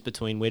balance is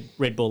between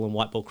red ball and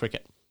white ball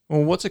cricket.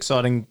 Well, what's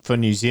exciting for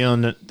New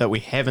Zealand that we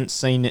haven't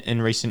seen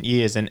in recent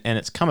years, and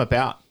it's come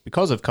about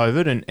because of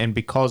COVID and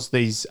because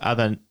these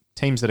other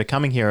teams that are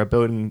coming here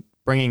are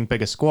bringing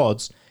bigger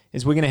squads,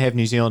 is we're going to have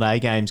New Zealand A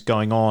games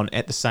going on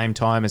at the same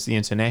time as the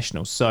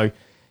internationals. So,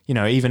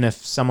 even if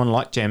someone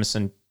like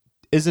Jamieson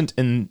isn't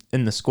in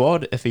the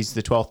squad, if he's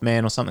the 12th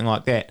man or something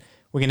like that,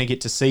 we're going to get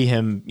to see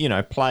him,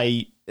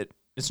 play.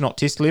 It's not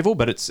test level,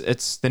 but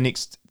it's the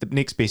next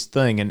best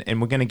thing, and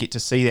we're going to get to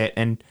see that.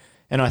 And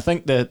I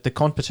think the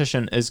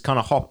competition is kind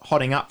of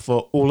hotting up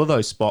for all of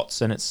those spots,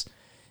 and it's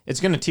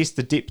going to test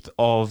the depth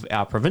of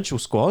our provincial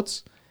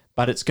squads,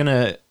 but it's going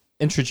to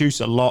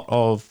introduce a lot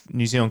of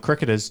New Zealand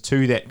cricketers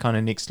to that kind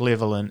of next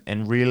level,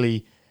 and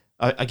really,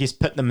 I guess,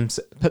 pit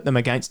them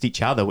against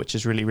each other, which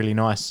is really, really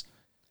nice.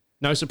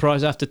 No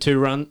surprise after two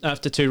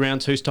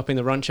rounds, who's topping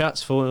the run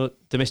charts for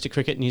domestic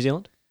cricket in New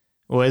Zealand?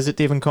 Well, is it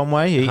Devon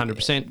Conway?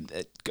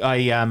 100%.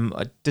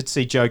 I did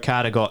see Joe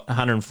Carter got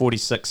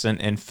 146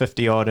 and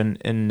 50 odd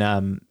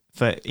in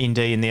for ND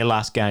in their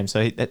last game,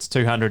 so that's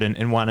 200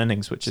 in one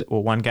innings,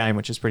 one game,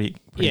 which is pretty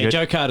good.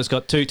 Joe Carter's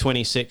got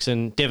 226,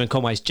 and Devon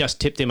Conway's just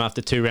tipped him after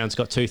 2 rounds,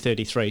 got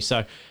 233.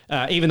 So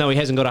even though he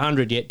hasn't got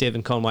 100 yet,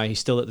 Devon Conway, he's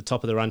still at the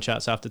top of the run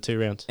charts after 2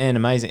 rounds. And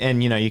amazing,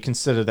 and you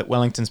consider that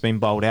Wellington's been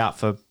bowled out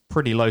for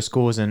pretty low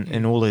scores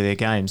in all of their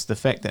games. The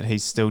fact that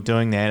he's still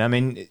doing that, I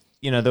mean,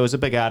 there was a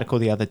big article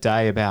the other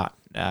day about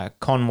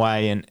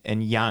Conway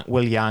and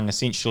Will Young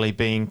essentially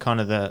being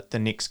kind of the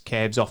next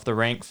cabs off the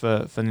rank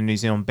for the New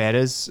Zealand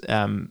batters.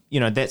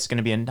 That's going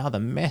to be another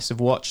massive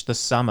watch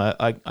this summer.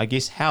 I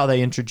guess how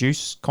they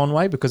introduce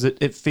Conway, because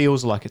it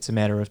feels like it's a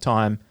matter of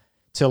time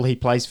till he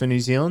plays for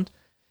New Zealand.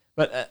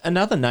 But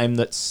another name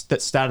that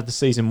started the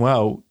season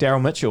well,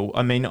 Daryl Mitchell.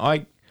 I mean,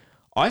 I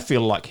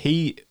feel like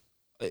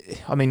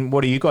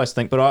what do you guys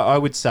think? But I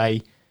would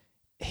say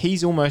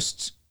he's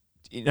almost,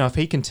 if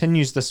he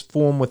continues this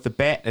form with the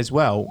bat as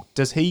well,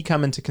 does he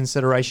come into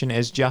consideration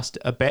as just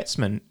a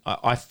batsman?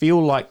 I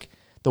feel like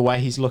the way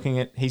he's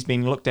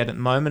being looked at the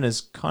moment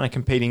is kind of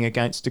competing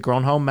against de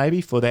Grandhomme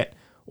maybe for that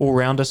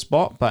all-rounder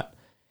spot. But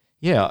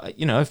yeah,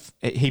 if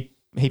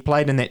he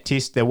played in that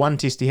test, the one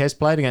test he has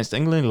played against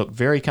England, looked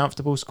very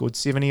comfortable, scored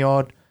 70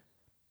 odd.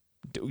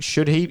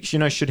 Should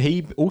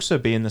he also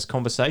be in this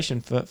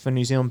conversation for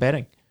New Zealand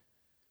batting?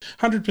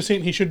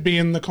 100% he should be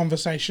in the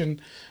conversation,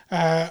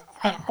 but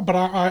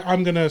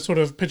I'm going to sort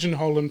of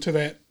pigeonhole him to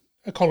that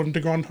Colin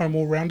de Grandhomme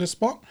all-rounder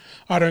spot.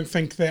 I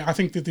think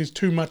that there's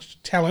too much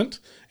talent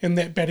in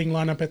that batting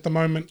lineup at the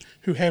moment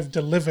who have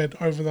delivered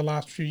over the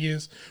last few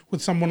years.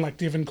 With someone like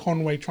Devon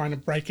Conway trying to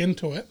break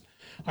into it,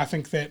 I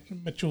think that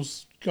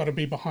Mitchell's got to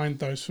be behind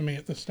those for me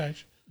at this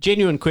stage.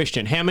 Genuine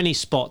question. How many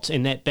spots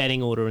in that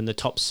batting order in the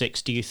top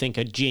 6 do you think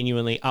are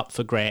genuinely up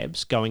for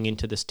grabs going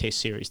into this test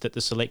series that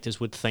the selectors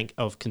would think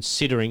of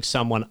considering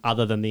someone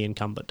other than the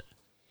incumbent?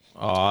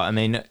 I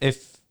mean,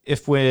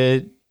 if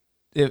we're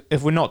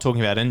not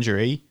talking about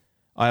injury,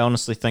 I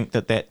honestly think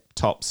that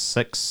top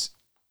 6,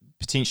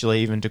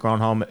 potentially even de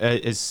Grandhomme,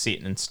 is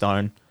set in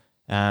stone.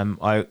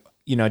 I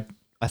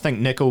think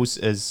Nicholls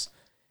is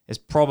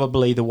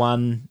probably the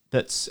one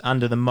that's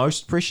under the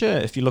most pressure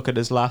if you look at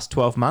his last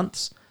 12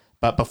 months.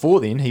 But before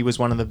then, he was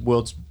one of the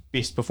world's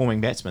best performing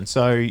batsmen.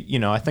 So,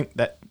 I think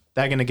that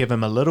they're going to give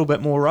him a little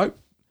bit more rope.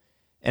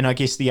 And I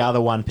guess the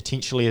other one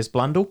potentially is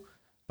Blundell.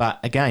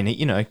 But again,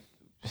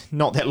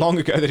 not that long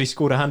ago that he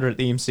scored 100 at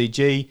the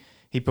MCG.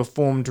 He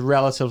performed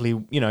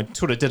relatively,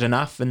 sort of did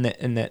enough in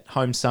that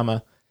home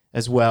summer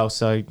as well.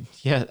 So,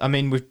 yeah, I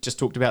mean, we've just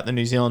talked about the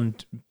New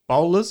Zealand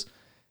bowlers.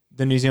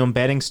 The New Zealand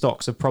batting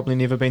stocks have probably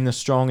never been this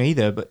strong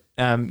either. But,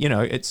 I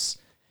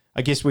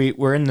guess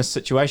we're in this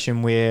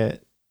situation where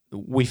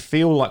we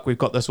feel like we've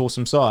got this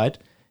awesome side,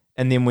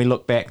 and then we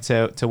look back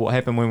to what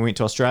happened when we went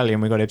to Australia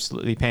and we got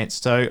absolutely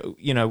pantsed. So,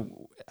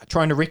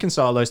 trying to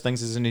reconcile those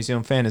things as a New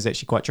Zealand fan is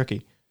actually quite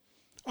tricky.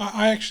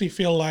 I actually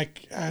feel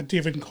like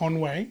Devon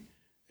Conway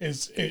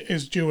is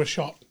due a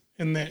shot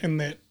in that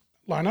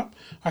lineup.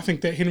 I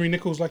think that Henry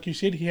Nicholls, like you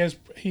said,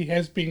 he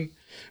has been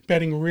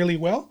batting really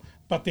well,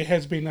 but there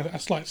has been a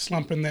slight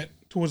slump in that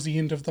towards the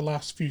end of the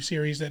last few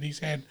series that he's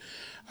had.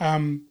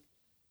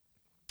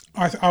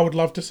 I would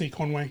love to see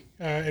Conway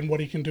and what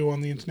he can do on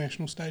the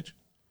international stage.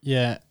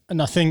 Yeah,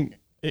 and I think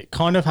it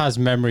kind of has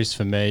memories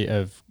for me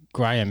of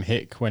Graham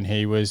Hick when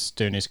he was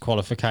doing his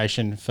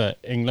qualification for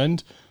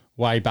England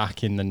way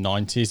back in the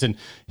 90s. And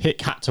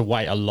Hick had to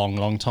wait a long,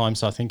 long time.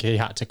 So I think he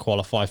had to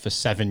qualify for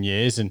 7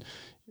 years. And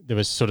there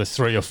was sort of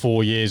 3 or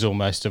 4 years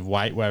almost of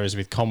wait, whereas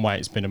with Conway,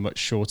 it's been a much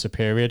shorter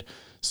period.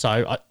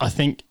 So I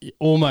think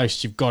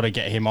almost you've got to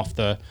get him off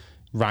the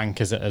rank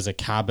as a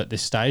cab at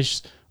this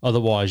stage.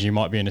 Otherwise, you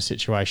might be in a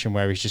situation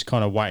where he's just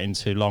kind of waiting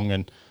too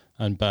long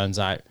and burns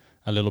out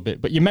a little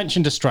bit. But you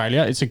mentioned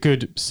Australia. It's a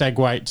good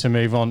segue to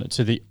move on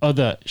to the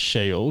other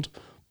Shield.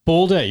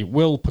 Baldy,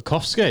 Will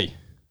Pucovski.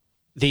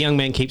 The young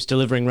man keeps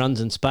delivering runs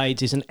in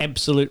spades. He's an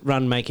absolute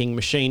run-making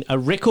machine. A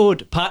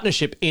record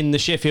partnership in the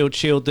Sheffield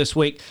Shield this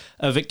week.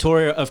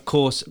 Victoria, of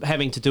course,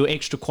 having to do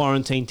extra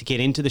quarantine to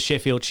get into the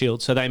Sheffield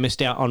Shield, so they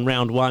missed out on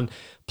round one.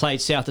 Played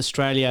South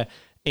Australia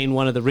in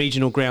one of the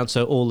regional grounds,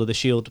 so all of the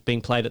Shield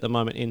being played at the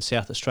moment in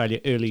South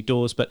Australia early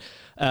doors. But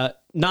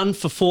none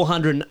for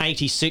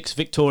 486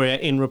 Victoria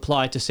in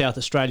reply to South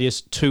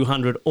Australia's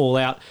 200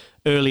 all-out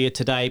earlier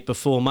today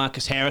before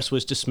Marcus Harris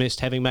was dismissed,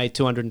 having made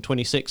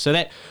 226. So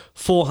that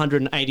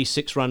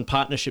 486-run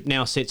partnership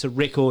now sets a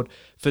record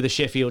for the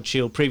Sheffield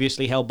Shield,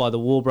 previously held by the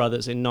War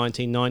Brothers in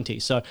 1990.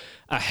 So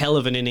a hell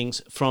of an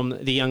innings from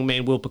the young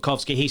man, Will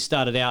Pucovski. He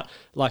started out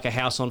like a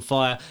house on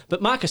fire.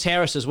 But Marcus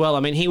Harris as well.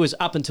 I mean, he was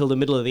up until the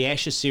middle of the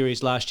Ashes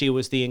series last year,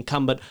 was the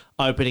incumbent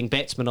opening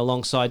batsman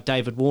alongside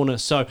David Warner.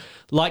 So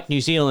like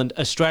New Zealand,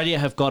 Australia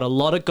have got a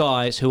lot of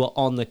guys who are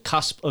on the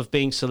cusp of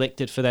being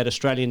selected for that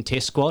Australian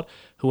Test squad,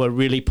 who are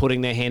really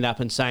putting their hand up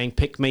and saying,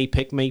 pick me,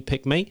 pick me,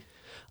 pick me.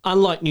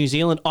 Unlike New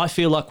Zealand, I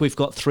feel like we've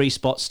got 3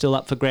 spots still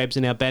up for grabs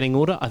in our batting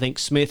order. I think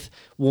Smith,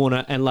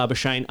 Warner and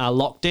Labuschagne are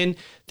locked in.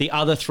 The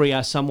other 3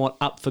 are somewhat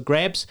up for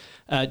grabs.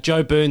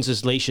 Joe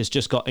Burns' leash has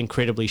just got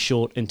incredibly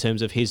short in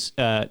terms of his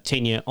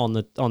tenure on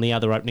the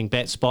other opening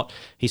bat spot.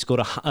 He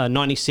scored a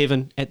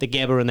 97 at the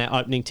Gabba in that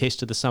opening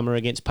test of the summer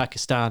against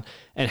Pakistan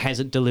and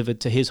hasn't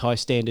delivered to his high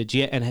standards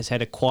yet, and has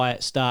had a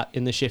quiet start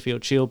in the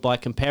Sheffield Shield by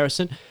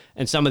comparison.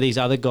 And some of these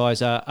other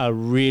guys are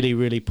really,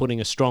 really putting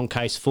a strong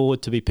case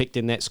forward to be picked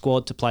in that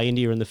squad to play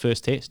India in the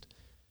first test.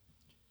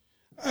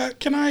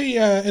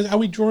 Are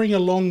we drawing a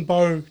long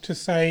bow to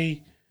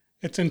say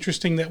it's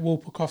interesting that Will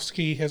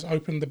Pucovski has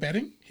opened the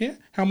batting here?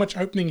 How much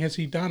opening has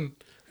he done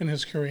in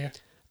his career?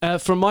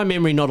 From my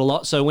memory, not a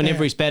lot. So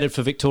whenever he's batted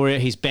for Victoria,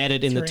 he's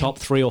batted in the top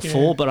 3 or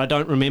 4, but I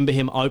don't remember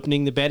him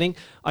opening the batting.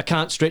 I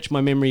can't stretch my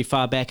memory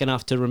far back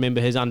enough to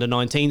remember his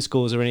under-19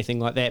 scores or anything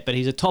like that, but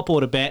he's a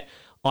top-order bat.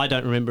 I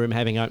don't remember him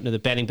having opened the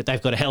batting, but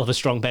they've got a hell of a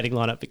strong batting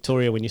lineup,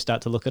 Victoria, when you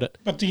start to look at it.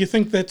 But do you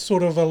think that's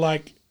sort of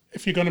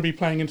if you're going to be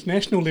playing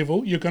international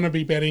level, you're going to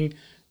be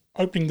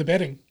opening the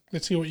batting?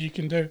 Let's see what you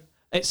can do.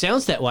 It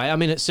sounds that way. I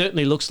mean, it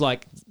certainly looks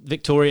like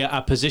Victoria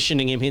are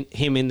positioning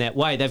him in that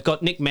way. They've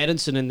got Nick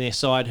Maddinson in their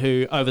side,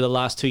 who over the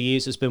last 2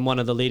 years has been one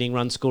of the leading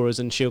run scorers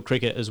in Shield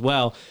cricket as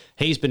well.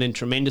 He's been in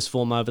tremendous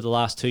form over the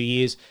last 2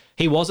 years.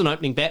 He was an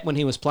opening bat when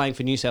he was playing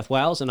for New South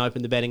Wales and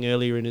opened the batting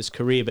earlier in his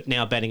career, but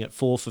now batting at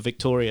 4 for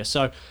Victoria.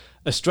 So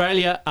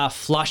Australia are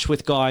flush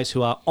with guys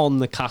who are on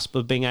the cusp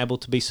of being able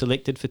to be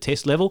selected for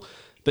Test level.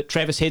 But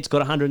Travis Head's got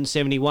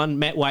 171.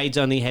 Matt Wade's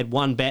only had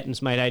 1 bat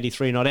and's made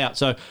 83 not out.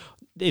 So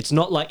it's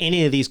not like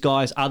any of these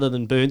guys, other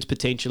than Burns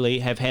potentially,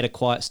 have had a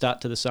quiet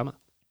start to the summer.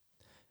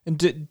 And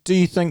do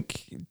you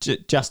think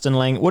Justin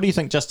Lang, what do you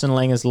think Justin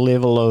Langer's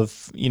level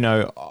of,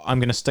 I'm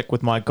going to stick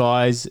with my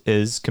guys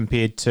is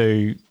compared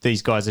to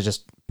these guys are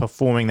just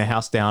performing the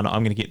house down,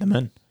 I'm going to get them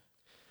in?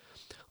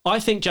 I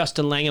think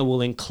Justin Langer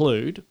will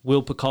include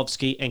Will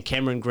Pucovski and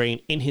Cameron Green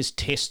in his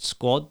Test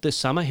squad this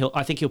summer.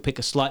 I think he'll pick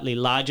a slightly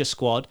larger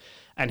squad,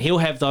 and he'll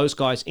have those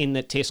guys in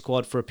that Test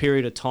squad for a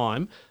period of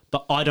time,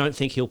 but I don't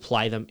think he'll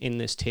play them in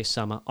this Test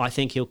summer. I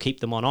think he'll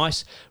keep them on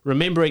ice,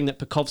 remembering that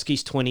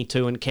Pucovski's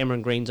 22 and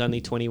Cameron Green's only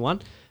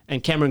 21,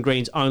 and Cameron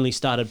Green's only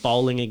started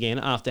bowling again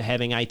after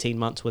having 18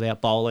 months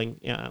without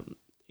bowling,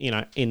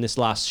 in this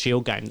last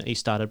Shield game that he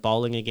started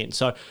bowling again.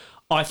 So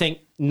I think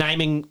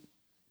naming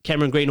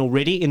Cameron Green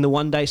already in the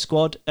one-day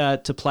squad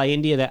to play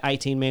India, that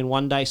 18-man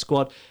one-day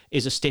squad,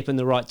 is a step in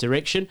the right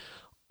direction.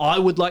 I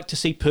would like to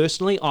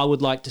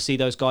see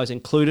those guys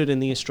included in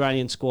the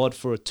Australian squad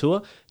for a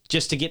tour,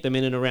 just to get them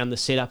in and around the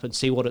setup and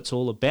see what it's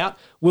all about.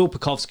 Will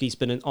Pucovski's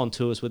been on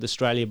tours with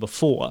Australia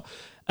before,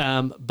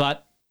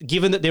 but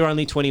given that they're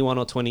only 21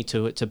 or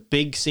 22, it's a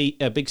big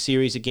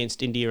series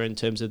against India in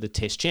terms of the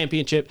Test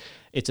Championship.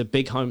 It's a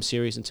big home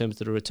series in terms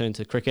of the return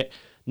to cricket.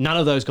 None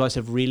of those guys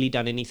have really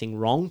done anything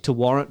wrong to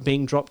warrant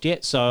being dropped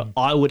yet, so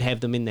I would have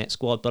them in that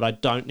squad, but I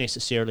don't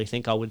necessarily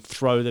think I would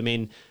throw them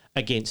in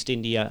against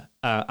India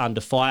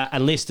under fire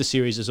unless the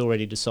series is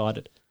already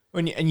decided.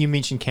 And you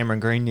mentioned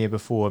Cameron Green there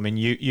before. I mean,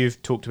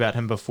 you've talked about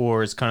him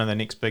before as kind of the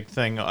next big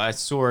thing. I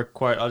saw a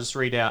quote. I'll just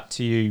read out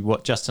to you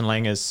what Justin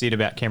Langer said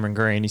about Cameron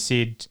Green. He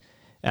said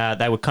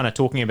they were kind of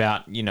talking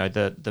about,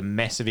 the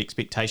massive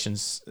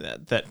expectations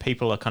that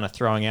people are kind of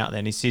throwing out there.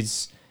 And he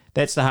says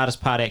That's the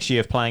hardest part, actually,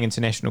 of playing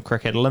international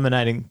cricket,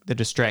 eliminating the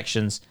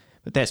distractions.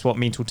 But that's what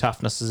mental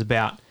toughness is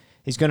about.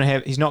 He's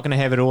not going to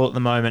have it all at the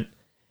moment.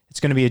 It's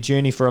going to be a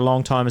journey for a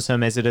long time as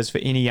him, as it is for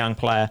any young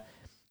player.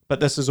 But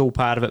this is all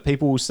part of it.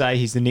 People will say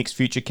he's the next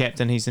future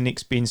captain, he's the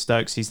next Ben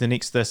Stokes, he's the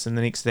next this and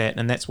the next that,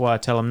 and that's why I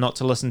tell him not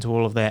to listen to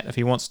all of that. If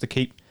he wants to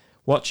keep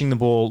watching the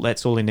ball,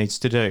 that's all he needs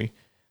to do.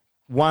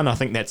 One, I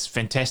think that's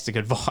fantastic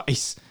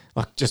advice.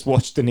 Like, just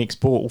watch the next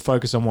ball,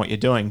 focus on what you're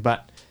doing.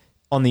 But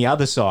on the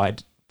other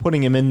side,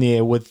 putting him in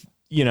there with,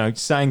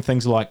 saying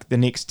things like the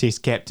next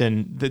Test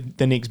captain,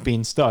 the next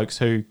Ben Stokes,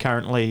 who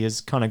currently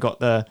has kind of got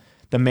the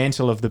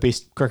mantle of the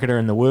best cricketer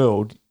in the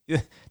world,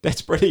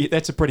 that's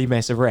a pretty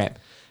massive rap.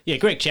 Yeah,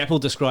 Greg Chappell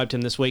described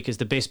him this week as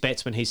the best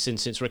batsman he's seen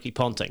since Ricky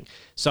Ponting.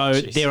 So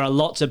there are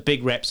lots of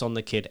big raps on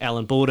the kid.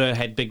 Alan Border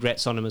had big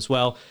raps on him as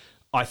well.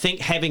 I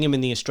think having him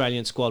in the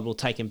Australian squad will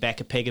take him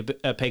back a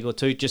peg or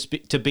two,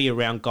 to be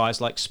around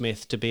guys like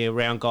Smith, to be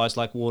around guys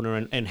like Warner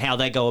and how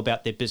they go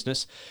about their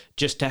business,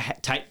 just to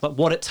take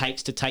what it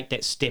takes to take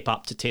that step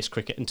up to Test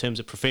cricket in terms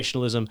of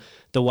professionalism,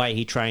 the way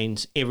he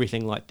trains,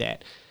 everything like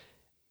that.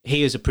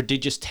 He is a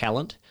prodigious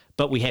talent,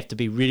 but we have to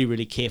be really,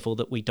 really careful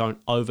that we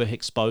don't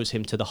overexpose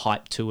him to the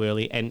hype too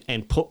early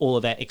and put all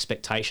of that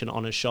expectation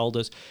on his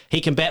shoulders.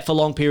 He can bat for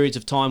long periods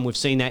of time. We've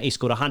seen that. He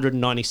scored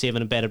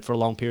 197 and batted for a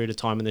long period of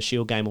time in the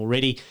Shield game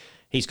already.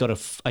 He's got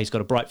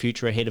a bright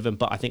future ahead of him,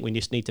 but I think we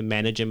just need to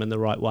manage him in the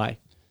right way.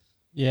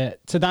 Yeah,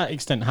 to that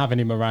extent, having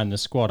him around the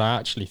squad, I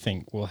actually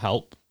think will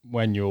help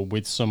when you're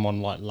with someone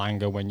like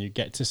Langer, when you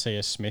get to see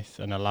a Smith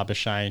and a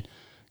Labuschagne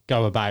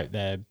go about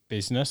their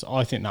business.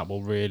 I think that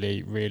will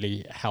really,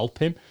 really help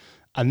him.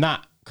 And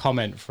that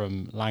comment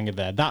from Langer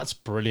there, that's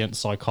brilliant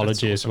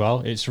psychology as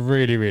well. It's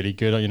really, really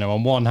good.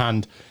 On one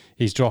hand,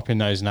 he's dropping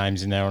those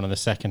names in there, and on the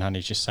second hand,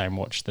 he's just saying,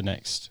 watch the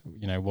next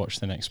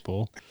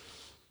ball.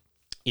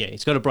 Yeah,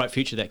 he's got a bright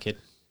future, that kid.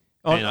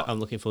 And I'm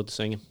looking forward to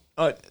seeing him.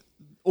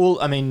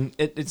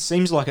 It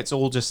seems like it's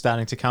all just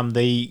starting to come.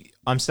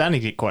 I'm starting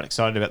to get quite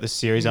excited about this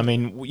series. I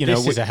mean,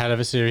 this is a hell of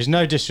a series.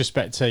 No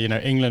disrespect to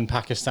England,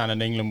 Pakistan,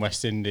 and England,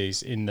 West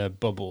Indies in the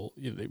bubble.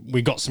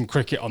 We got some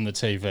cricket on the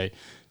TV.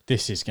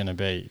 This is going to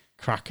be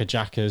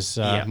cracker-jackers,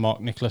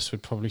 Mark Nicholas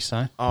would probably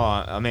say. Oh,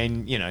 I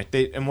mean,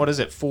 and what is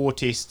it? 4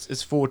 tests?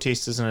 It's 4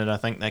 tests, isn't it? I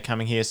think they're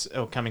coming here,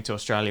 or coming to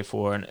Australia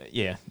for. And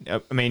yeah,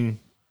 I mean,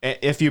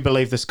 if you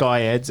believe the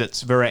Sky ads,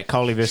 it's Virat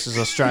Kohli versus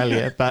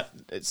Australia. But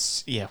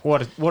it's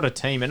what a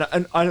team.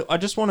 And I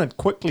just want to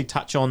quickly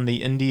touch on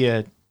the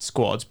India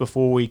squads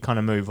before we kind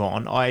of move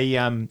on.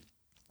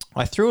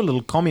 I threw a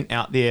little comment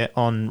out there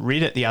on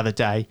Reddit the other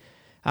day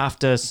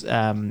after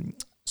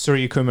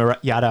Surya Kumar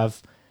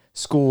Yadav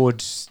scored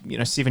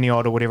 70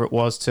 odd or whatever it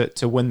was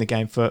to win the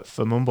game for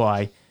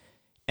Mumbai,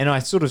 and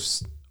I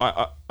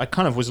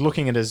kind of was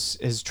looking at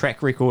his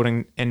track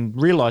record and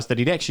realised that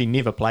he'd actually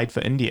never played for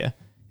India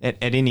at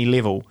any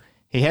level.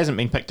 He hasn't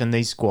been picked in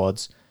these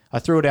squads. I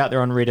threw it out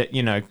there on Reddit,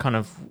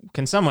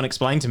 can someone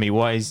explain to me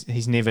why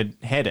he's never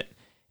had it?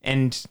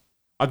 And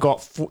I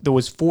got there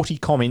was 40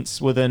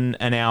 comments within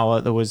an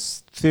hour. There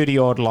was 30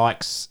 odd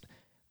likes,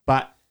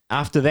 but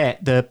after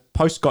that, the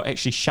post got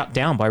actually shut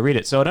down by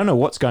Reddit. So I don't know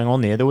what's going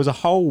on there. There was a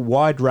whole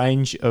wide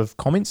range of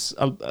comments.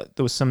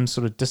 There was some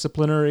sort of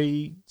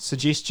disciplinary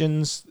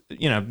suggestions.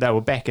 They were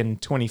back in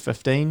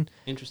 2015.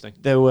 Interesting.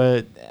 There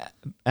were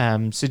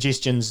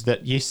suggestions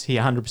that, yes, he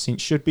 100%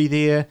 should be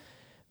there.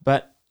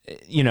 But,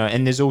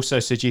 and there's also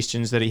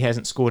suggestions that he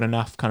hasn't scored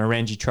enough kind of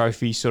Ranji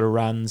Trophy sort of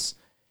runs,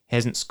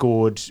 hasn't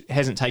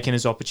taken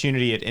his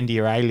opportunity at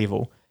India A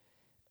level.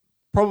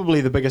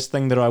 Probably the biggest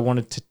thing that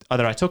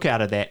I took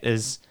out of that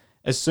is,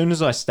 as soon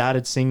as I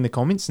started seeing the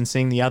comments and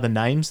seeing the other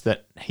names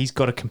that he's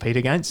got to compete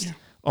against,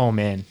 oh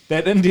man,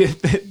 that India,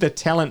 the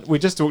talent, we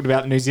just talked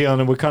about New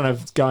Zealand and we're kind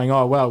of going,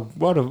 oh, well,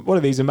 what are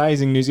these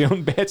amazing New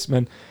Zealand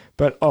batsmen?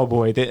 But, oh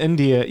boy, the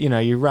India,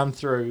 you run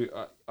through,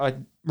 I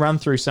run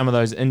through some of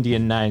those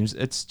Indian names,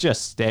 it's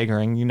just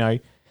staggering,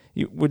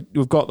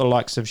 we've got the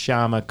likes of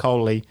Sharma,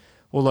 Kohli,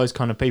 all those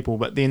kind of people,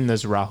 but then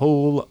there's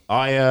Rahul,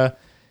 Iyer.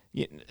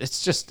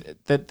 It's just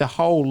the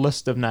whole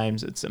list of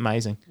names. It's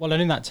amazing. Well,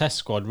 and in that Test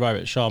squad,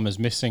 Rohit Sharma's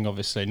missing,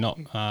 obviously, not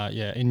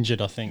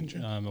injured, I think,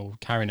 or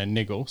carrying a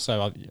niggle.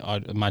 So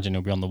I'd imagine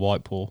he'll be on the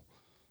white ball.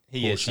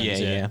 He is,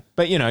 yeah.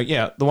 But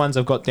the ones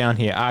I've got down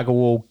here: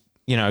 Agarwal,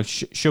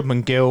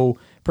 Shubman Gill,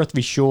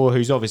 Prithvi Shaw,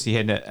 who's obviously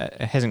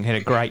hasn't had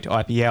a great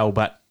IPL,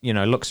 but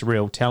looks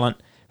real talent.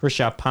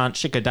 Rishabh Pant,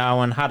 Shikhar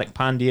Dhawan, Hardik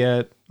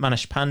Pandya,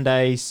 Manish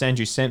Pandey,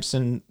 Sanju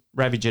Samson,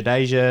 Ravi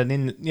Jadeja, and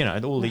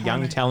then all the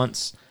young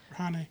talents.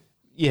 Rahane.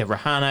 Yeah,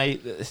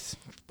 Rahane.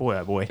 Boy,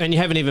 oh boy. And you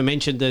haven't even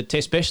mentioned the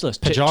Test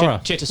specialist,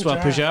 Pujara.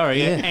 Cheteshwar Pujara,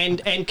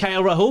 and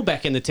KL Rahul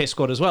back in the Test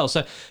squad as well.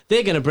 So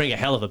they're going to bring a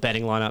hell of a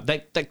batting lineup.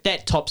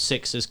 That top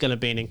 6 is going to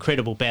be an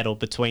incredible battle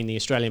between the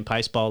Australian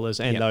pace bowlers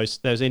and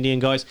those Indian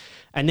guys.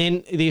 And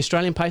then the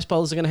Australian pace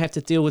bowlers are going to have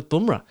to deal with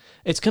Bumrah.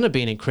 It's going to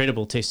be an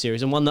incredible Test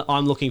series, and one that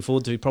I'm looking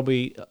forward to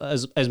probably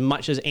as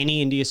much as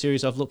any India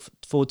series I've looked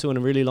forward to in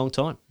a really long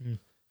time.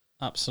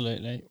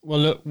 Absolutely. Well,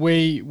 look,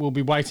 we will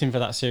be waiting for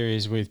that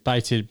series with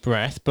bated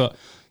breath, but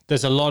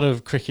there's a lot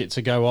of cricket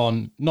to go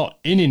on, not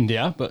in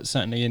India, but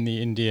certainly in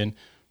the Indian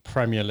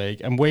Premier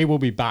League. And we will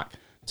be back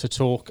to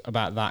talk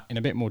about that in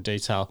a bit more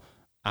detail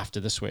after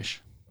the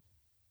swish.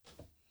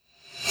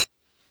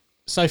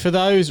 So for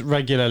those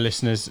regular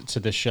listeners to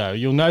the show,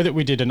 you'll know that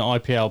we did an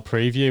IPL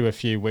preview a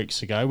few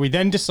weeks ago. We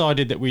then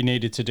decided that we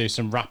needed to do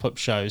some wrap-up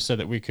shows so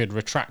that we could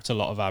retract a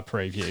lot of our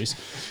previews.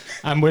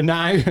 And we're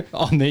now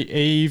on the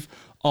eve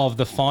of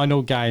the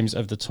final games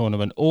of the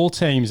tournament. All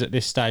teams at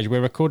this stage,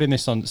 we're recording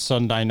this on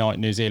Sunday night,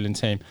 New Zealand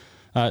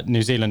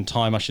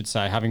time, I should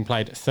say, having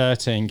played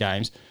 13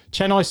 games.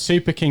 Chennai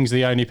Super Kings,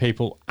 the only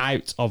people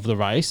out of the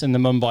race, and the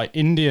Mumbai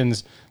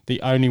Indians,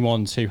 the only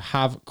ones who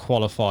have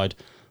qualified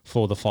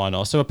for the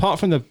final. So apart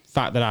from the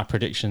fact that our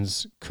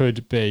predictions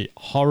could be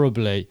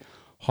horribly,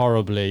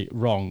 horribly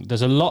wrong,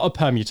 there's a lot of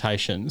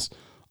permutations.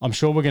 I'm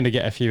sure we're going to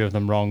get a few of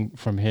them wrong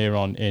from here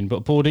on in.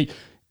 But Baldy,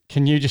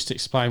 can you just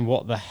explain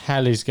what the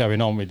hell is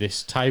going on with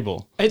this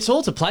table? It's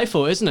all to play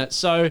for, isn't it?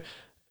 So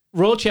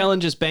Royal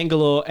Challengers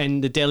Bangalore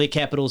and the Delhi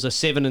Capitals are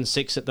 7 and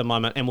 6 at the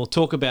moment, and we'll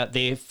talk about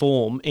their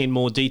form in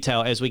more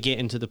detail as we get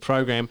into the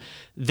program.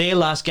 Their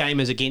last game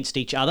is against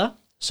each other,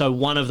 so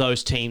one of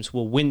those teams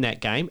will win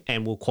that game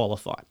and will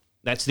qualify.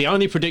 That's the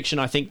only prediction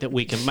I think that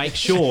we can make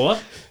sure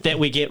that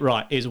we get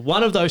right, is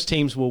one of those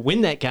teams will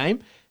win that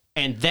game,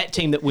 and that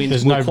team that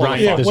wins will qualify.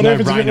 Yeah, There's what no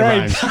happens if rain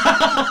it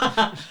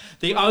around.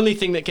 The only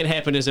thing that can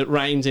happen is it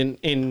rains in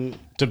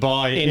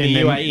Dubai, in the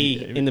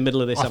UAE in the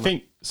middle of this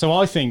summer.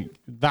 I think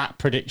that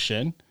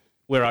prediction,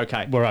 We're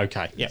okay. we're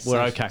okay. Yeah,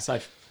 we're okay.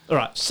 Safe. All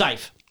right,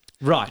 safe.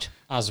 Right.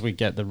 As we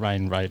get the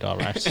rain radar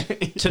out.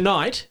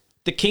 Tonight,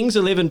 the Kings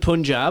 11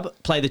 Punjab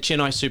play the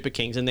Chennai Super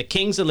Kings, and the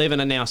Kings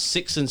 11 are now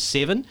 6 and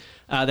 7.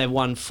 They've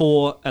won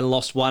 4 and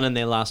lost 1 in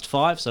their last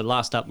 5, so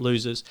last up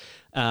losers.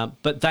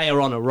 But they are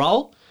on a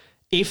roll.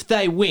 If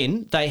they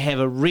win, they have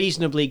a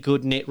reasonably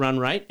good net run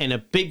rate, and a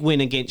big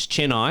win against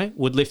Chennai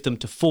would lift them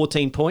to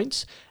 14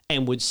 points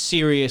and would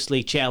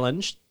seriously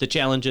challenge the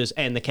Challengers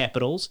and the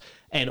Capitals,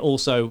 and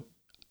also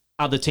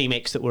other Team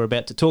X that we're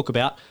about to talk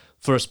about,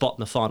 for a spot in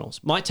the finals.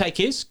 My take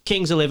is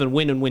Kings 11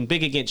 win and win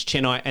big against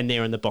Chennai, and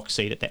they're in the box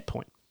seat at that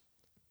point.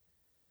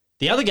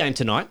 The other game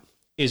tonight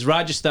is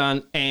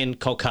Rajasthan and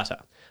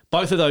Kolkata.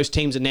 Both of those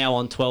teams are now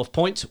on 12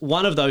 points.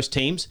 One of those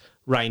teams,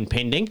 rain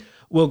pending,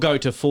 will go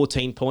to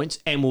 14 points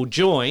and will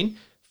join,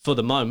 for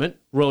the moment,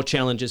 Royal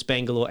Challengers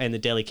Bangalore and the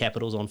Delhi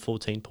Capitals on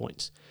 14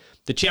 points.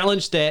 The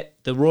challenge that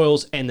the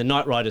Royals and the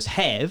Knight Riders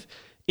have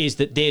is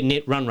that their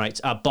net run rates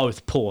are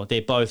both poor.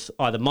 They're both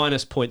either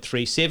minus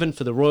 0.37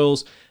 for the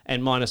Royals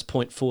and minus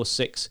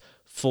 0.46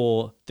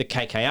 for the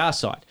KKR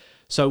side.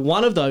 So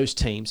one of those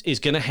teams is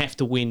going to have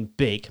to win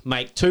big,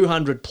 make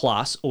 200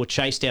 plus or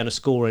chase down a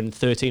score in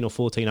 13 or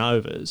 14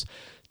 overs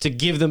to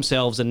give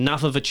themselves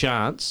enough of a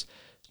chance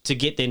to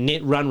get their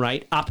net run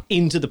rate up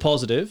into the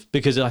positive,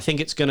 because I think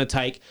it's going to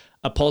take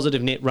a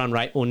positive net run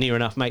rate, or near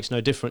enough, makes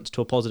no difference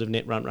to a positive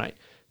net run rate,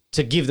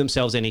 to give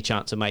themselves any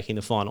chance of making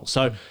the final.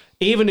 So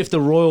even if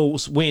the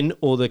Royals win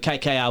or the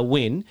KKR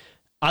win,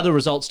 other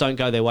results don't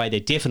go their way, they're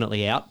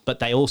definitely out, but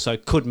they also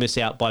could miss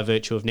out by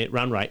virtue of net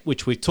run rate,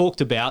 which we've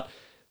talked about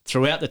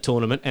throughout the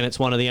tournament, and it's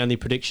one of the only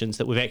predictions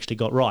that we've actually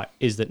got right,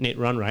 is that net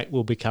run rate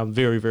will become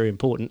very, very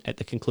important at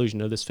the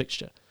conclusion of this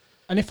fixture.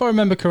 And if I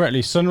remember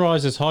correctly,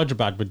 Sunrisers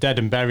Hyderabad were dead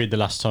and buried the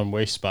last time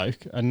we spoke,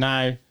 and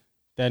now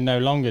they're no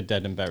longer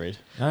dead and buried.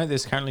 No, they're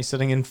currently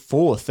sitting in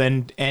 4th,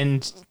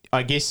 and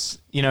I guess,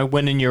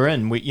 win and you're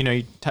in.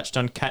 You touched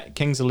on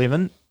Kings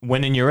 11,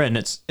 win and you're in.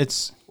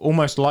 It's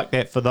almost like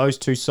that for those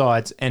two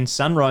sides, and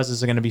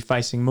Sunrisers are going to be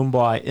facing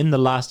Mumbai in the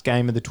last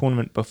game of the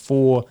tournament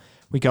before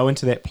we go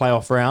into that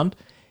playoff round.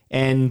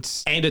 And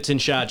it's in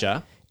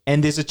Sharjah.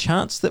 And there's a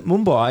chance that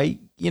Mumbai,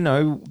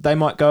 they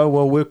might go,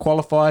 well, we're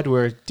qualified,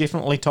 we're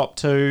definitely top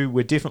 2,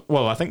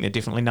 I think they're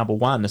definitely number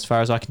 1 as far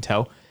as I can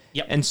tell.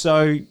 Yep. And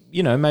so,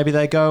 maybe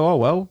they go, oh,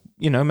 well,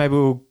 maybe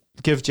we'll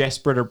give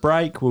Jasper a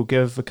break, we'll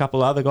give a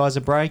couple other guys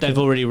a break. They've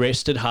already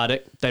rested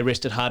Hardik. They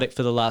rested Hardik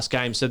for the last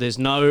game, so there's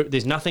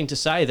nothing to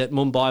say that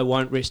Mumbai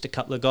won't rest a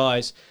couple of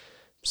guys.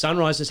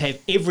 Sunrisers have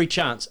every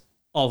chance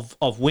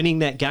of winning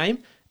that game,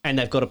 and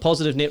they've got a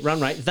positive net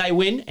run rate. They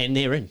win, and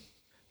they're in.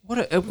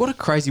 What a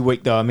crazy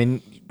week, though. I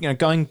mean,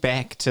 going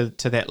back to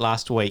that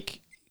last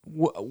week,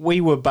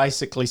 we were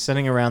basically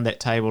sitting around that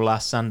table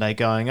last Sunday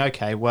going,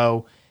 okay,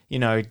 well,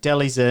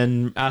 Delhi's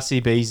in,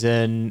 RCB's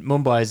in,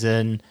 Mumbai's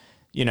in,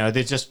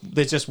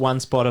 there's just one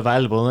spot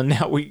available, and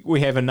now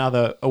we have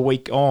a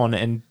week on,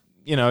 and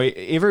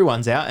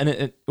everyone's out,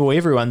 and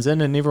everyone's in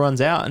and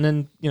everyone's out, and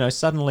then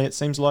suddenly it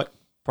seems like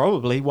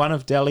probably one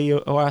of Delhi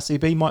or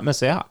RCB might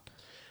miss out.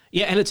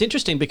 Yeah, and it's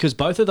interesting because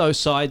both of those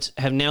sides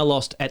have now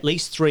lost at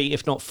least 3,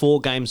 if not 4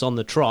 games on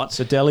the trot.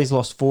 So Delhi's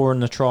lost 4 in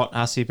the trot,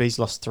 RCB's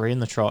lost 3 in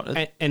the trot.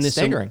 And there's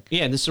staggering.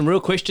 There's some real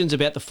questions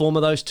about the form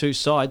of those two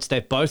sides.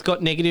 They've both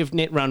got negative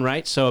net run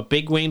rates, so a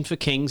big win for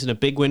Kings and a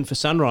big win for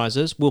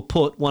Sunrisers will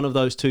put one of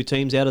those two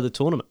teams out of the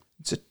tournament.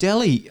 So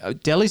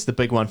Delhi's the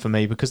big one for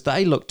me, because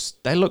they looked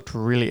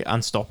really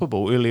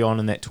unstoppable early on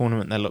in that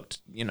tournament. They looked,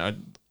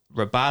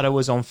 Rabada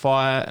was on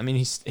fire. I mean,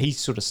 he's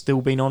sort of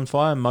still been on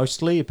fire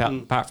mostly,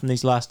 apart from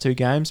these last two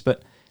games,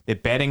 but their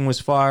batting was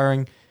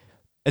firing.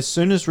 As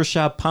soon as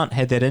Rishabh Pant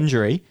had that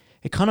injury,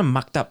 it kind of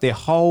mucked up their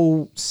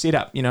whole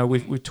setup. You know,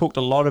 we've talked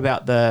a lot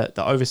about the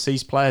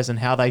overseas players and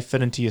how they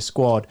fit into your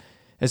squad.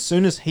 As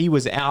soon as he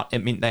was out,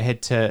 it meant they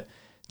had to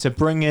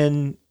bring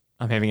in,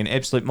 I'm having an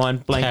absolute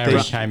mind blank.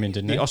 Carey came in,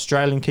 didn't the he?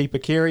 Australian keeper,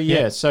 Carey,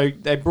 yeah. So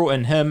they brought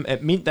in him.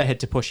 It meant they had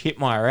to push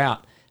Hetmeyer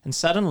out. And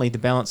suddenly the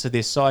balance of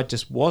their side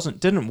just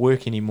didn't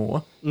work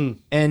anymore.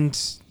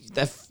 And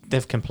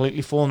they've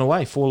completely fallen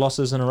away. 4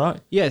 losses in a row.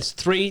 Yes,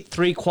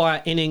 three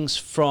quiet innings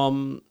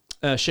from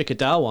Shikhar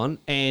Dhawan,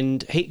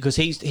 and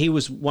he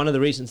was one of the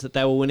reasons that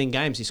they were winning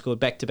games. He scored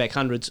back-to-back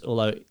hundreds,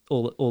 although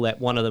all that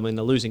one of them in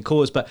the losing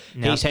cause. But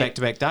Now he's it's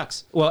back-to-back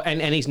ducks. Well,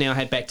 and he's now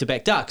had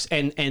back-to-back ducks,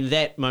 and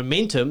that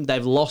momentum,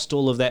 they've lost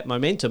all of that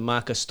momentum.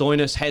 Marcus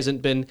Stoinis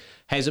hasn't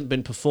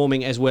been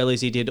performing as well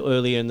as he did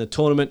earlier in the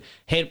tournament.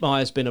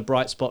 Hetmeyer's been a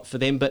bright spot for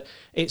them, but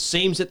it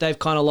seems that they've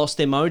kind of lost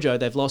their mojo.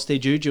 They've lost their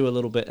juju a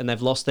little bit, and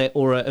they've lost that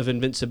aura of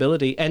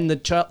invincibility. And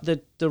the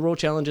Royal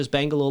Challengers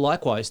Bangalore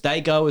likewise. They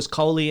go as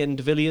Kohli and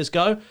de Villiers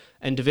go,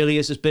 and de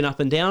Villiers has been up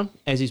and down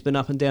as he's been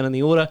up and down in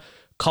the order.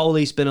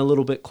 Kohli's been a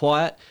little bit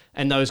quiet,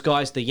 and those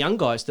guys, the young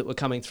guys that were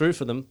coming through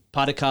for them,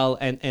 Padikkal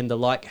and the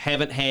like,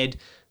 haven't had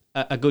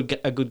a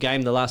good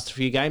game the last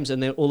few games,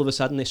 and then all of a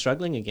sudden they're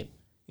struggling again.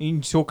 You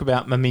talk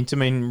about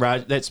momentum, and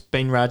that's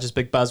been Raj's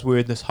big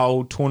buzzword this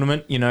whole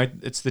tournament. You know,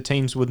 it's the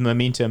teams with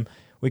momentum.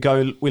 We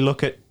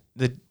look at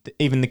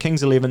even the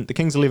Kings 11. The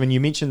Kings 11, you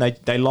mentioned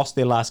they lost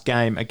their last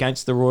game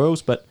against the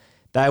Royals, but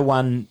they're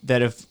one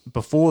that have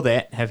before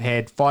that have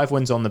had 5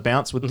 wins on the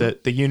bounce with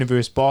the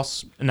Universe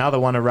boss. Another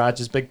one of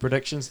Raj's big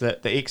predictions,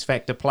 that the X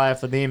Factor player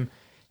for them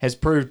has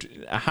proved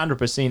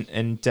 100%,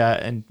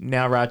 and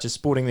now Raj is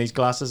sporting these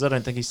glasses. I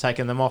don't think he's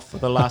taken them off for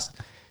the last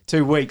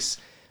 2 weeks.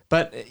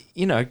 But,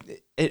 you know,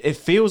 it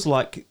feels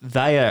like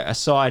they are a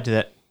side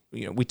that,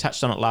 you know, we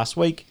touched on it last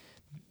week.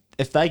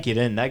 If they get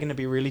in, they're going to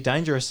be really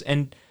dangerous.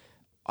 And,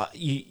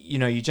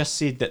 you just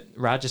said that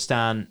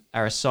Rajasthan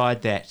are a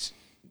side that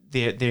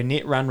their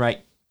net run rate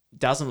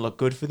doesn't look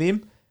good for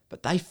them,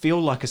 but they feel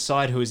like a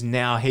side who is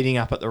now heading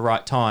up at the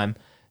right time.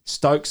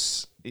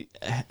 Stokes,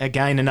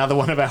 again, another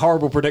one of our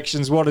horrible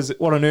predictions. What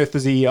on earth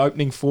is he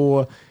opening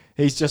for?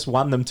 He's just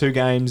won them 2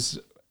 games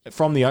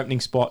from the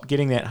opening spot,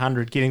 getting that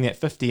 100, getting that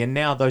 50, and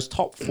now those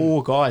top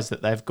 4 guys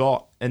that they've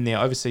got in their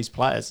overseas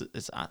players,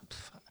 it's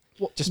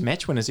just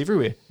match winners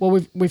everywhere.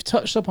 Well, we've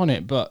touched upon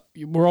it, but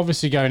we're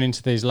obviously going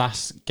into these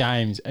last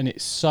games, and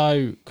it's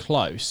so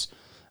close.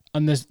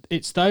 And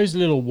it's those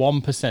little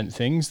 1%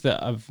 things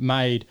that have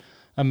made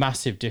a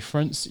massive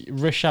difference.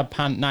 Rishabh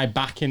Pant now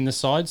back in the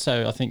side,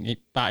 so I think he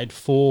batted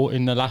 4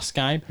 in the last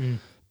game.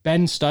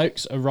 Ben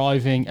Stokes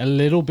arriving a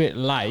little bit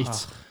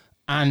late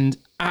and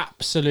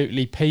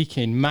absolutely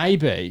peaking,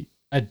 maybe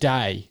a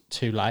day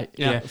too late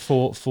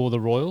for the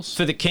Royals.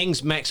 For the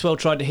Kings, Maxwell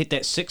tried to hit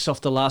that 6 off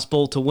the last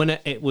ball to win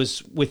it. It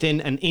was within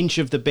an inch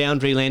of the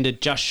boundary,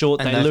 landed just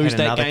short. And they lose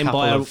that game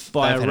by a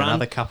run.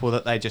 Another couple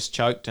that they just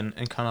choked and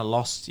kind of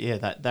lost.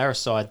 Yeah, they're a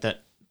side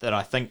that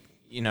I think,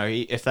 you know,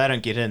 if they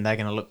don't get in, they're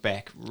going to look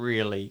back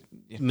really.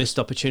 Missed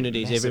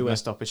opportunities everywhere.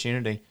 Missed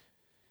opportunity.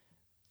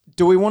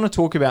 Do we want to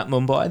talk about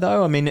Mumbai,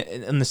 though? I mean,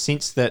 in the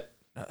sense that...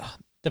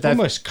 They've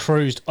almost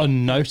cruised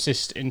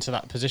unnoticed into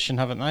that position,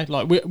 haven't they?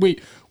 Like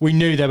we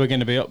knew they were going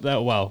to be up there.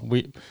 Well,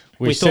 we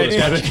thought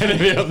they were going to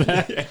be up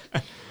there.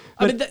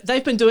 I mean,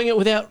 they've been doing it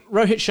without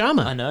Rohit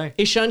Sharma. I know.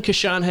 Ishan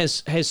Kishan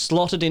has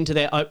slotted into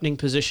their opening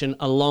position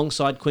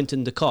alongside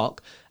Quinton de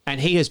Kock,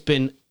 and he has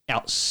been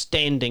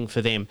outstanding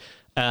for them.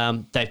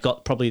 They've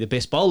got probably the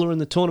best bowler in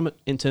the tournament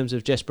in terms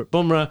of Jasprit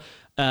Bumrah.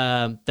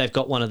 They've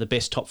got one of the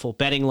best top 4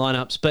 batting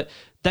lineups, but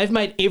they've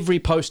made every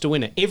post a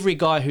winner. Every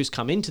guy who's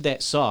come into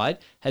that side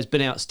has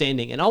been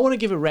outstanding. And I want to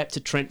give a rap to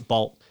Trent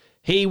Boult.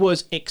 He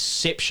was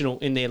exceptional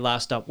in their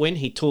last up win.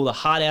 He tore the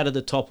heart out of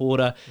the top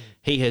order.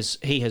 He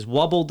has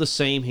wobbled the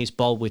seam. He's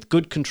bowled with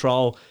good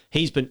control.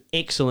 He's been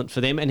excellent for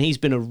them, and he's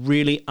been a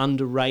really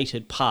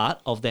underrated part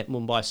of that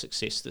Mumbai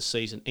success this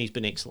season. He's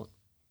been excellent.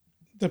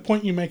 The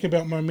point you make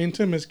about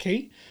momentum is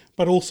key,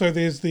 but also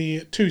there's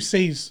the 2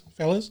 C's,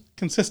 fellas.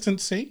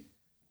 Consistency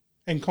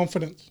and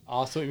confidence.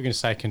 I thought you were going to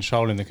say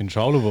controlling the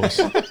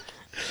controllables.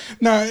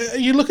 No,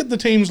 you look at the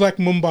teams like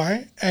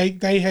Mumbai,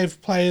 they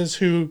have players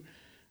who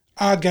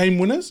are game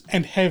winners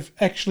and have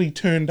actually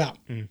turned up.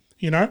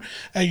 You know,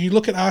 you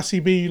look at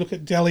RCB, you look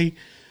at Delhi.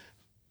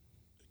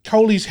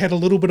 Kohli's had a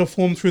little bit of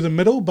form through the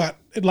middle, but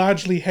it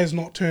largely has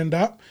not turned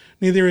up.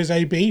 Neither is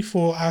AB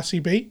for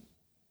RCB.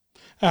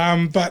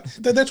 But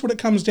that's what it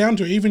comes down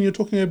to. Even you're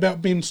talking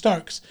about Ben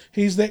Stokes.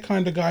 He's that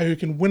kind of guy who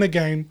can win a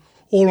game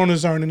all on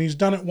his own, and he's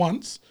done it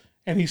once,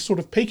 and he's sort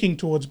of peaking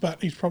towards,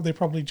 but they're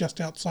probably just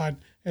outside,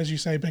 as you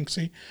say,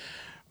 Banksy.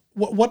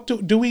 What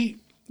do we...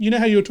 You know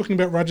how you were talking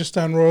about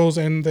Rajasthan Royals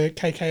and the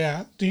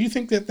KKR? Do you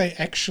think that they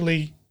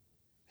actually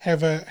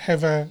have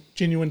a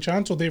genuine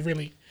chance, or they're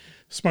really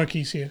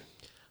smokies here?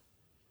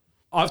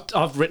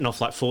 I've written off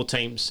like 4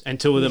 teams, and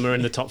 2 of them are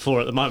in the top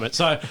 4 at the moment.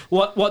 So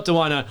what do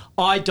I know?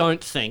 I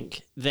don't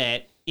think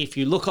that if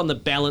you look on the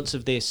balance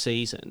of their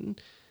season,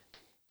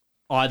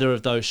 either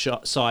of those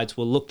sides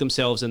will look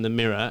themselves in the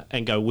mirror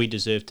and go, we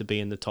deserve to be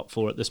in the top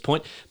 4 at this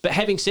point. But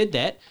having said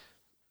that,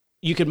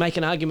 you could make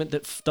an argument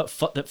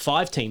that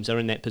 5 teams are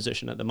in that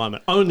position at the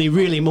moment. Only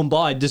really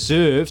Mumbai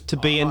deserve to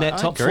be in that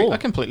top 4. I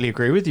completely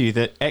agree with you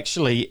that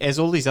actually, as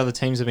all these other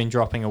teams have been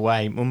dropping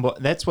away, Mumbai,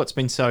 that's what's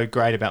been so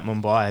great about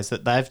Mumbai is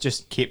that they've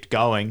just kept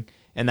going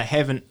and they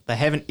haven't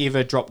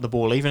ever dropped the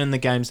ball. Even in the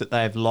games that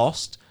they have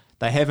lost,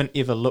 they haven't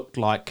ever looked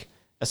like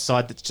a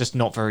side that's just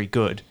not very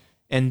good.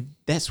 And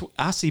that's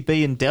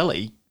RCB and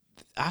Delhi.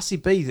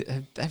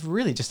 RCB, they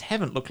really just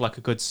haven't looked like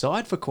a good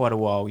side for quite a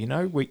while.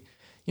 Yeah, we're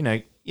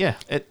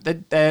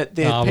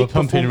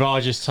pumping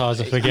Raj's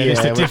tires. I forget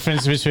it's the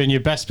difference between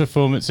your best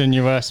performance and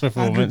your worst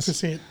performance.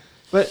 100%.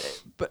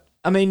 But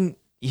I mean,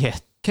 yeah,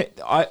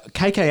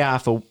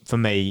 KKR for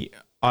me,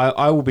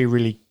 I will be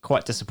really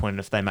quite disappointed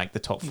if they make the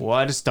top 4.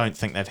 I just don't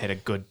think they've had a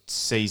good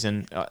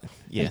season.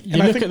 You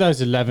look at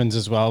those 11s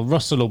as well.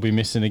 Russell will be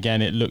missing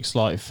again, it looks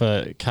like,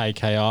 for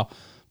KKR.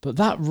 But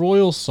that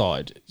Royal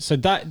side, so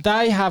that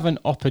they have an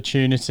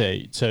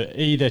opportunity to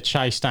either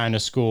chase down a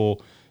score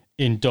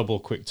in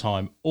double quick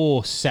time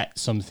or set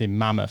something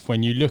mammoth.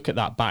 When you look at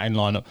that batting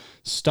lineup,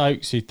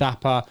 Stokes,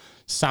 Uthappa,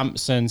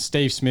 Sampson,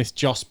 Steve Smith,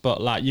 Josh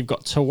Buttler, you've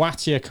got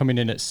Tawatia coming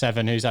in at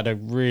 7, who's had a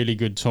really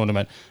good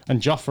tournament,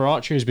 and Jofra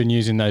Archer has been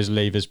using those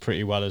levers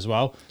pretty well as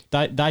well.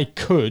 They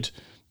could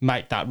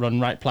make that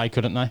run rate play,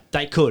 couldn't they?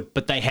 They could,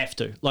 but they have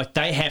to.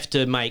 They have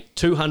to make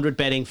 200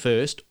 batting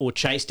first or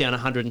chase down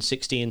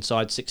 160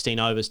 inside 16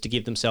 overs to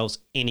give themselves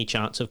any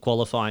chance of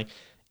qualifying.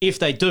 If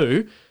they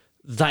do,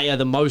 they are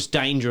the most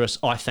dangerous,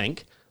 I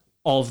think,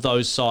 of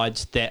those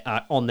sides that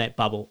are on that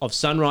bubble. Of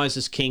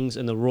Sunrisers, Kings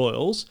and the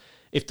Royals,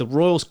 if the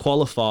Royals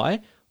qualify,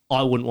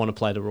 I wouldn't want to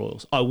play the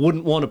Royals. I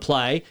wouldn't want to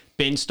play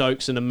Ben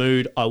Stokes in a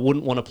mood. I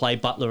wouldn't want to play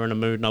Buttler in a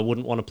mood, and I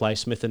wouldn't want to play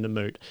Smith in a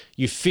mood.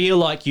 You feel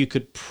like you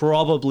could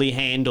probably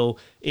handle,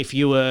 if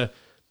you were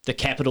the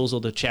Capitals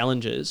or the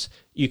Challengers,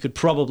 you could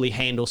probably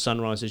handle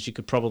Sunrisers. You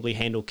could probably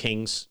handle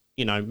Kings,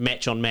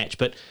 match on match.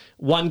 But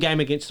one game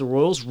against the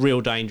Royals,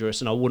 real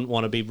dangerous, and I wouldn't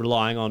want to be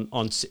relying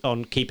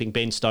on keeping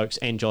Ben Stokes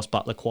and Josh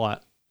Buttler quiet.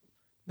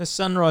 The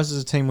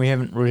Sunrisers, a team we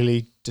haven't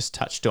really just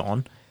touched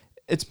on.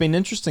 It's been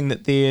interesting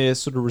that their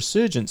sort of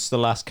resurgence the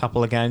last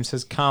couple of games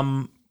has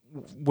come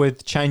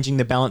with changing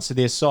the balance of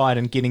their side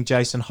and getting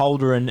Jason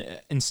Holder in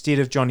instead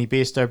of Johnny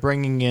Bairstow,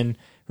 bringing in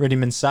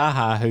Wriddhiman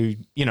Saha, who,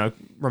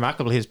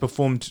 remarkably has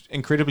performed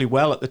incredibly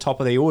well at the top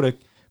of the order,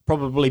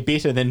 probably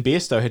better than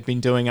Bairstow had been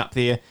doing up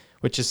there,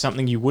 which is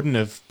something you wouldn't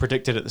have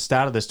predicted at the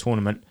start of this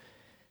tournament.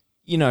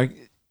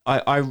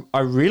 I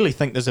really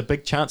think there's a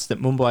big chance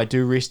that Mumbai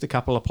do rest a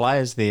couple of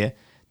players there.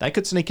 They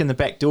could sneak in the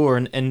back door,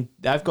 and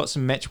they've got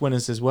some match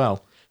winners as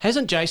well.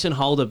 Hasn't Jason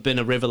Holder been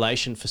a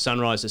revelation for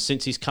Sunrisers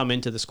since he's come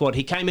into the squad?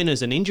 He came in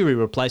as an injury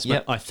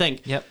replacement, I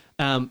think. Yep.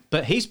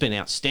 But he's been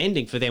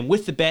outstanding for them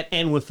with the bat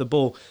and with the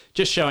ball,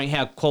 just showing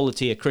how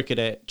quality a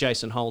cricketer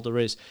Jason Holder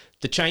is.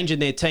 The change in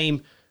their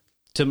team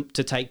to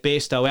take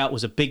Bairstow out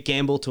was a big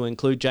gamble to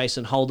include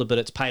Jason Holder, but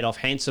it's paid off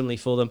handsomely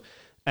for them.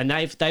 And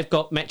they've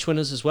got match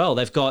winners as well.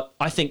 They've got,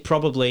 I think,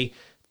 probably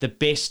the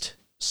best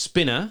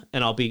spinner,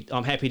 and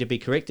I'm happy to be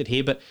corrected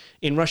here, but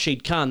in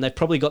Rashid Khan, they've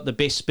probably got the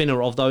best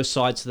spinner of those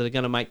sides that are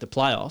going to make the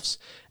playoffs.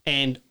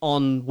 And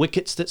on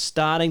wickets that's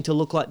starting to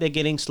look like they're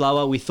getting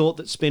slower, we thought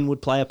that spin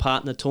would play a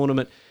part in the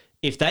tournament.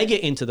 If they get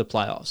into the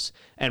playoffs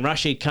and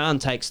Rashid Khan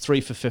takes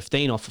 3 for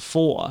 15 off of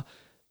 4,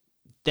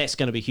 that's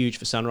going to be huge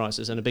for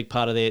Sunrisers and a big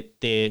part of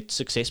their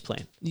success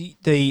plan.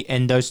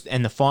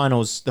 The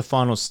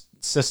finals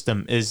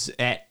system is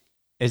at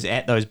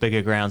those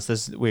bigger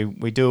grounds.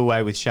 We do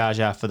away with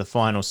Sharjah for the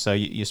finals, so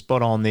you're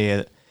spot on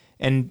there.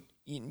 And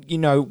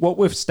what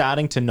we're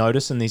starting to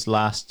notice in these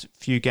last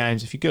few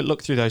games, if you go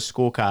look through those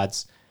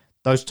scorecards,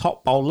 those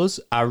top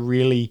bowlers are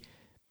really,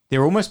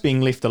 they're almost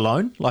being left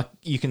alone. Like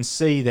you can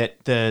see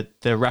that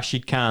the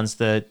Rashid Khans,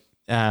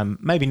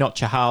 maybe not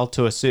Chahal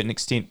to a certain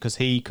extent because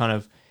he kind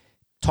of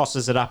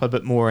tosses it up a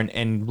bit more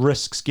and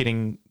risks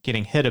getting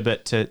hit a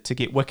bit to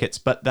get wickets,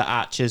 but the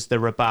Archers, the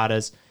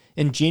Rabadas,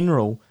 in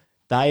general,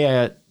 they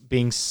are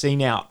being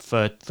seen out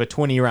for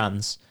 20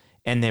 runs,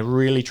 and they're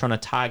really trying to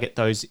target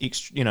those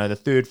extra, the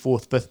third,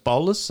 fourth, fifth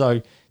bowlers.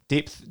 So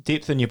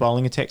depth in your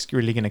bowling attack's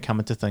really going to come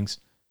into things.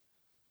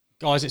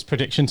 Guys, it's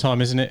prediction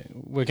time, isn't it?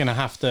 We're going to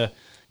have to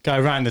go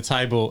around the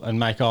table and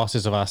make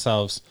asses of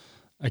ourselves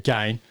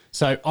again.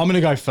 So I'm going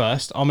to go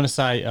first. I'm going to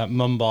say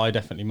Mumbai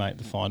definitely make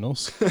the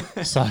finals.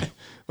 So,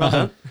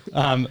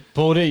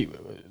 Baldy,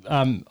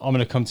 I'm going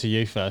to come to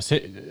you first.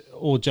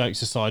 All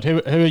jokes aside,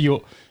 who are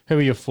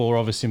your 4?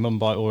 Obviously,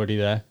 Mumbai already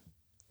there.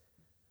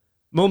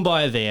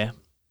 Mumbai are there.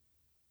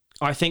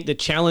 I think the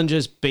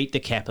Challengers beat the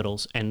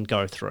Capitals and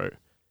go through.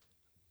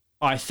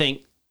 I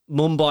think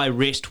Mumbai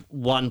rest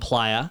one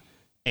player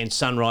and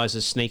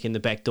Sunrisers sneak in the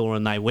back door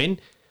and they win.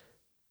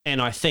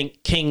 And I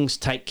think Kings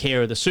take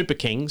care of the Super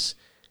Kings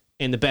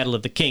in the Battle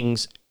of the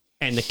Kings,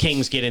 and the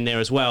Kings get in there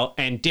as well,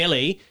 and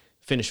Delhi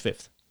finish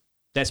 5th.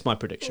 That's my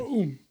prediction.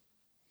 Ooh.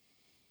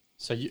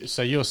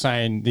 So you're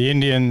saying the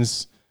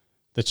Indians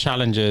the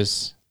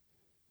Challengers,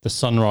 the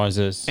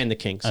Sunrisers, And the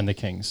Kings. and the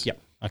Kings. Yep.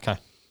 Okay.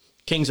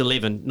 Kings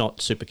 11,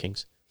 not Super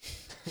Kings.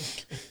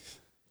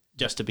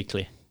 Just to be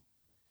clear.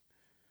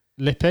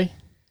 Lippy?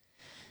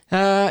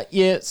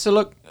 Yeah. So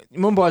look,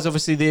 Mumbai's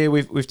obviously there.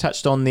 We've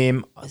touched on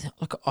them.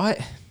 Look,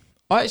 I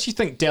actually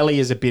think Delhi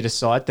is a better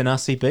side than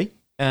RCB.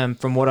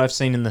 From what I've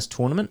seen in this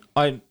tournament,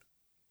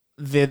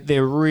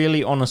 they're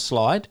really on a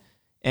slide,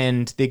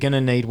 and they're going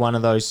to need one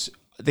of those.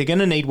 They're going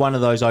to need one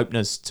of those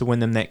openers to win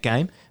them that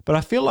game. But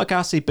I feel like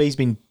RCB's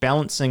been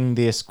balancing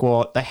their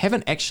squad. They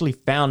haven't actually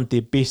found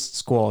their best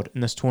squad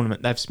in this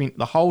tournament. They've spent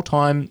the whole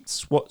time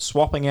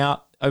swapping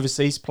out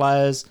overseas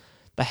players.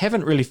 They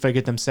haven't really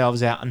figured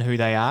themselves out and who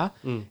they are.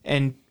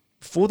 And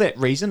for that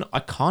reason, I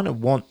kind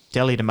of want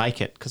Delhi to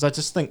make it, because I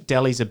just think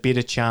Delhi's a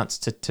better chance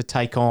to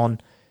take on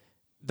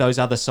those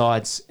other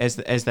sides as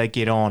they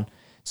get on.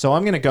 So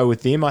I'm going to go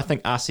with them. I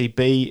think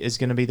RCB is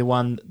going to be the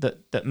one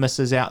that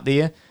misses out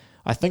there.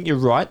 I think you're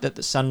right that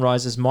the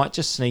Sunrisers might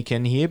just sneak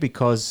in here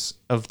because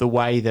of the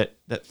way that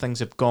things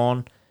have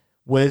gone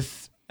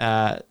with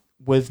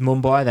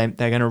Mumbai.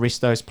 They're going to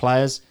rest those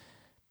players.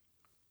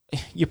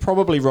 You're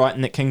probably right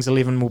in that Kings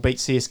 11 will beat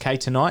CSK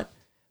tonight,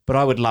 but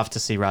I would love to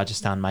see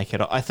Rajasthan make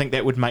it. I think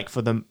that would make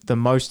for the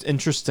most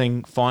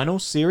interesting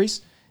finals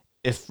series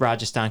if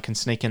Rajasthan can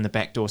sneak in the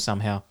back door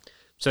somehow.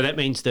 So that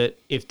means that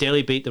if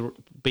Delhi beat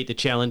the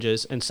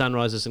Challengers and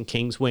Sunrisers and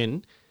Kings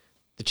win,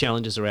 the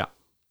Challengers are out.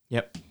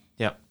 Yep.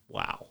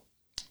 Wow.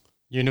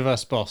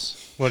 Universe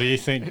Boss, what do you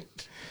think?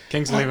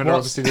 Kings 11 are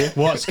obviously there.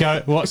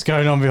 What's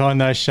going on behind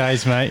those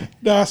shades, mate?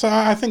 No, so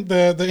I think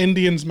the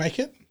Indians make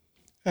it,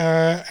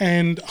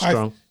 and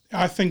Strong.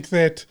 I think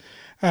that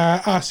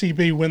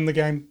RCB win the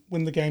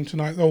game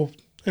tonight, or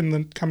in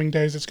the coming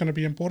days. It's going to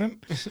be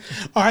important.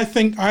 I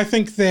think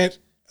that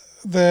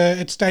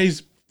it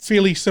stays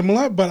fairly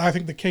similar, but I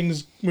think the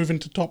Kings move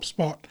into top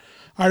spot.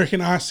 I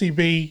reckon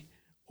RCB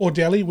or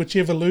Delhi,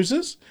 whichever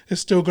loses, is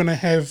still going to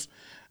have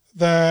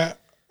the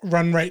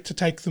run rate to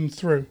take them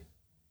through,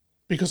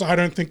 because I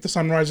don't think the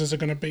Sunrisers are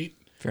going to beat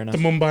Fair enough.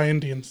 the Mumbai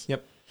Indians.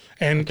 Yep.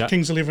 And Okay.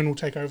 Kings 11 will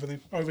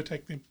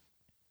overtake them.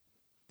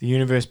 The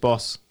Universe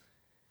Boss.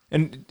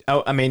 And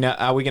I mean,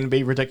 are we going to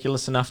be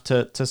ridiculous enough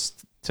to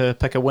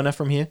pick a winner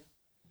from here?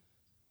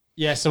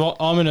 Yeah, so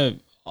I'm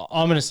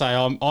gonna say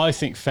I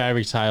think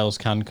fairy tales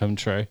can come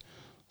true.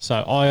 So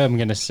I am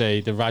gonna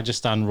see the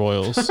Rajasthan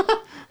Royals.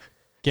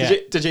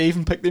 Did you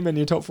even pick them in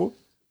your top four?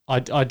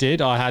 I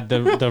did. I had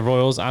the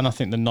Royals and I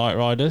think the Knight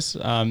Riders.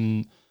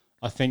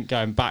 I think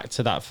going back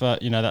to that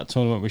that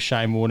tournament with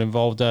Shane Warne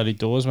involved early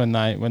doors when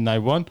they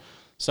won.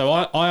 So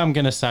I am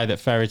going to say that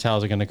fairy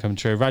tales are going to come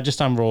true.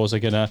 Rajasthan Royals are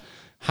going to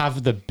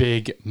have the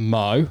big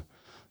mo.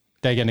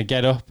 They're going to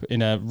get up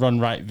in a run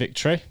rate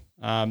victory,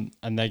 and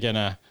they're going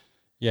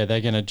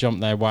to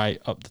jump their way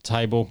up the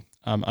table.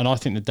 And I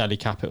think the Delhi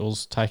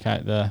Capitals take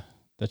out the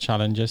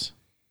Challengers.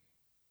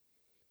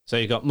 So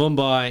you've got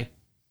Mumbai,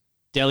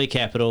 Delhi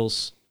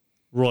Capitals,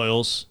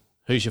 Royals.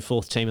 Who's your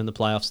fourth team in the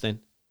playoffs then?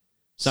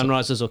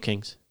 Sunrisers or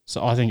Kings?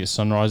 So I think it's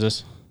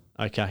Sunrisers.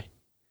 Okay.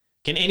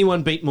 Can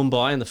anyone beat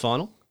Mumbai in the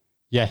final?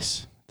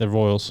 Yes, the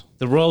Royals.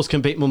 The Royals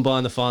can beat Mumbai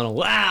in the final.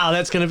 Wow,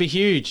 that's going to be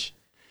huge.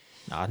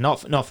 No,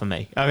 not for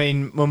me. I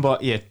mean, Mumbai,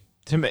 yeah.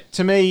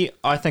 To me,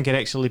 I think it'd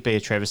actually be a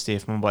travesty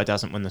if Mumbai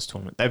doesn't win this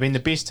tournament. They've been the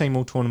best team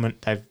all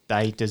tournament.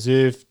 They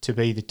deserve to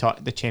be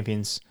the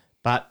champions.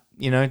 But,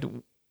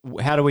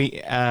 how do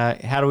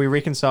we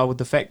reconcile with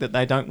the fact that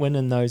they don't win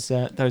in those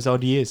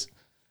odd years?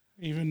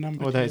 Even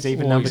numbered Or those years.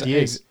 even numbered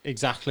years.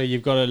 Exactly.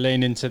 You've got to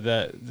lean into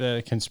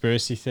the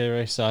conspiracy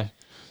theory. So,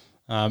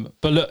 but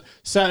look,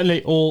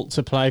 certainly all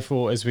to play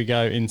for as we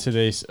go into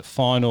these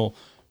final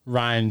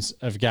rounds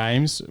of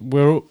games.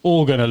 We're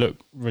all going to look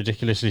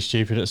ridiculously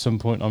stupid at some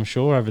point, I'm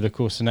sure, over the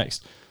course of the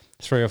next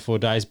 3 or 4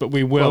 days. But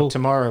we will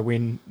tomorrow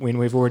when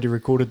we've already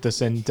recorded this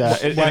and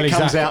it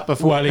comes out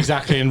before. Well,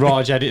 exactly. And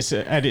Raj edits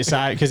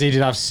out because he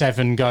did have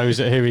 7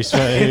 goes at who his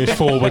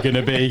 4 were going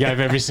to be. He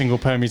gave every single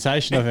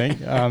permutation, I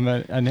think,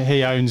 and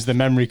he owns the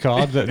memory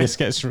card that this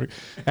gets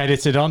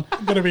edited on.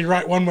 Got to be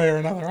right one way or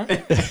another,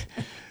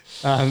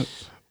 right?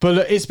 But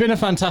look, it's been a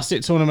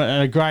fantastic tournament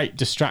and a great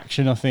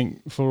distraction, I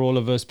think, for all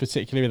of us,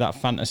 particularly with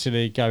that fantasy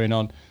league going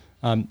on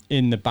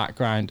in the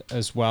background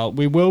as well.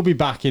 We will be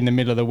back in the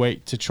middle of the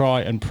week to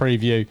try and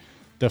preview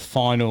the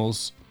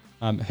finals,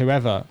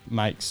 whoever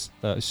makes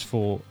those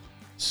 4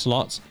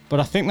 slots. But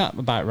I think that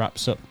about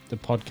wraps up the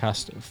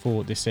podcast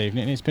for this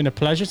evening. It's been a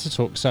pleasure to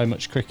talk so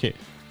much cricket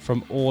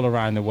from all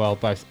around the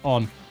world, both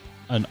on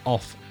and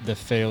off the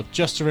field.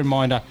 Just a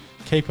reminder,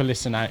 keep a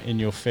listen out in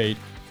your feed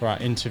for our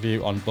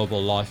interview on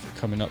Bubble Life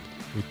coming up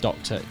with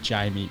Dr.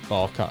 Jamie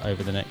Barker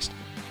over the next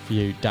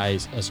few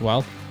days as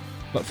well.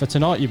 But for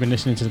tonight, you've been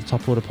listening to the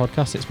Top Order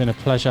podcast. It's been a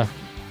pleasure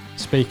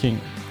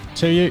speaking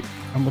to you,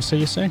 and we'll see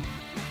you soon.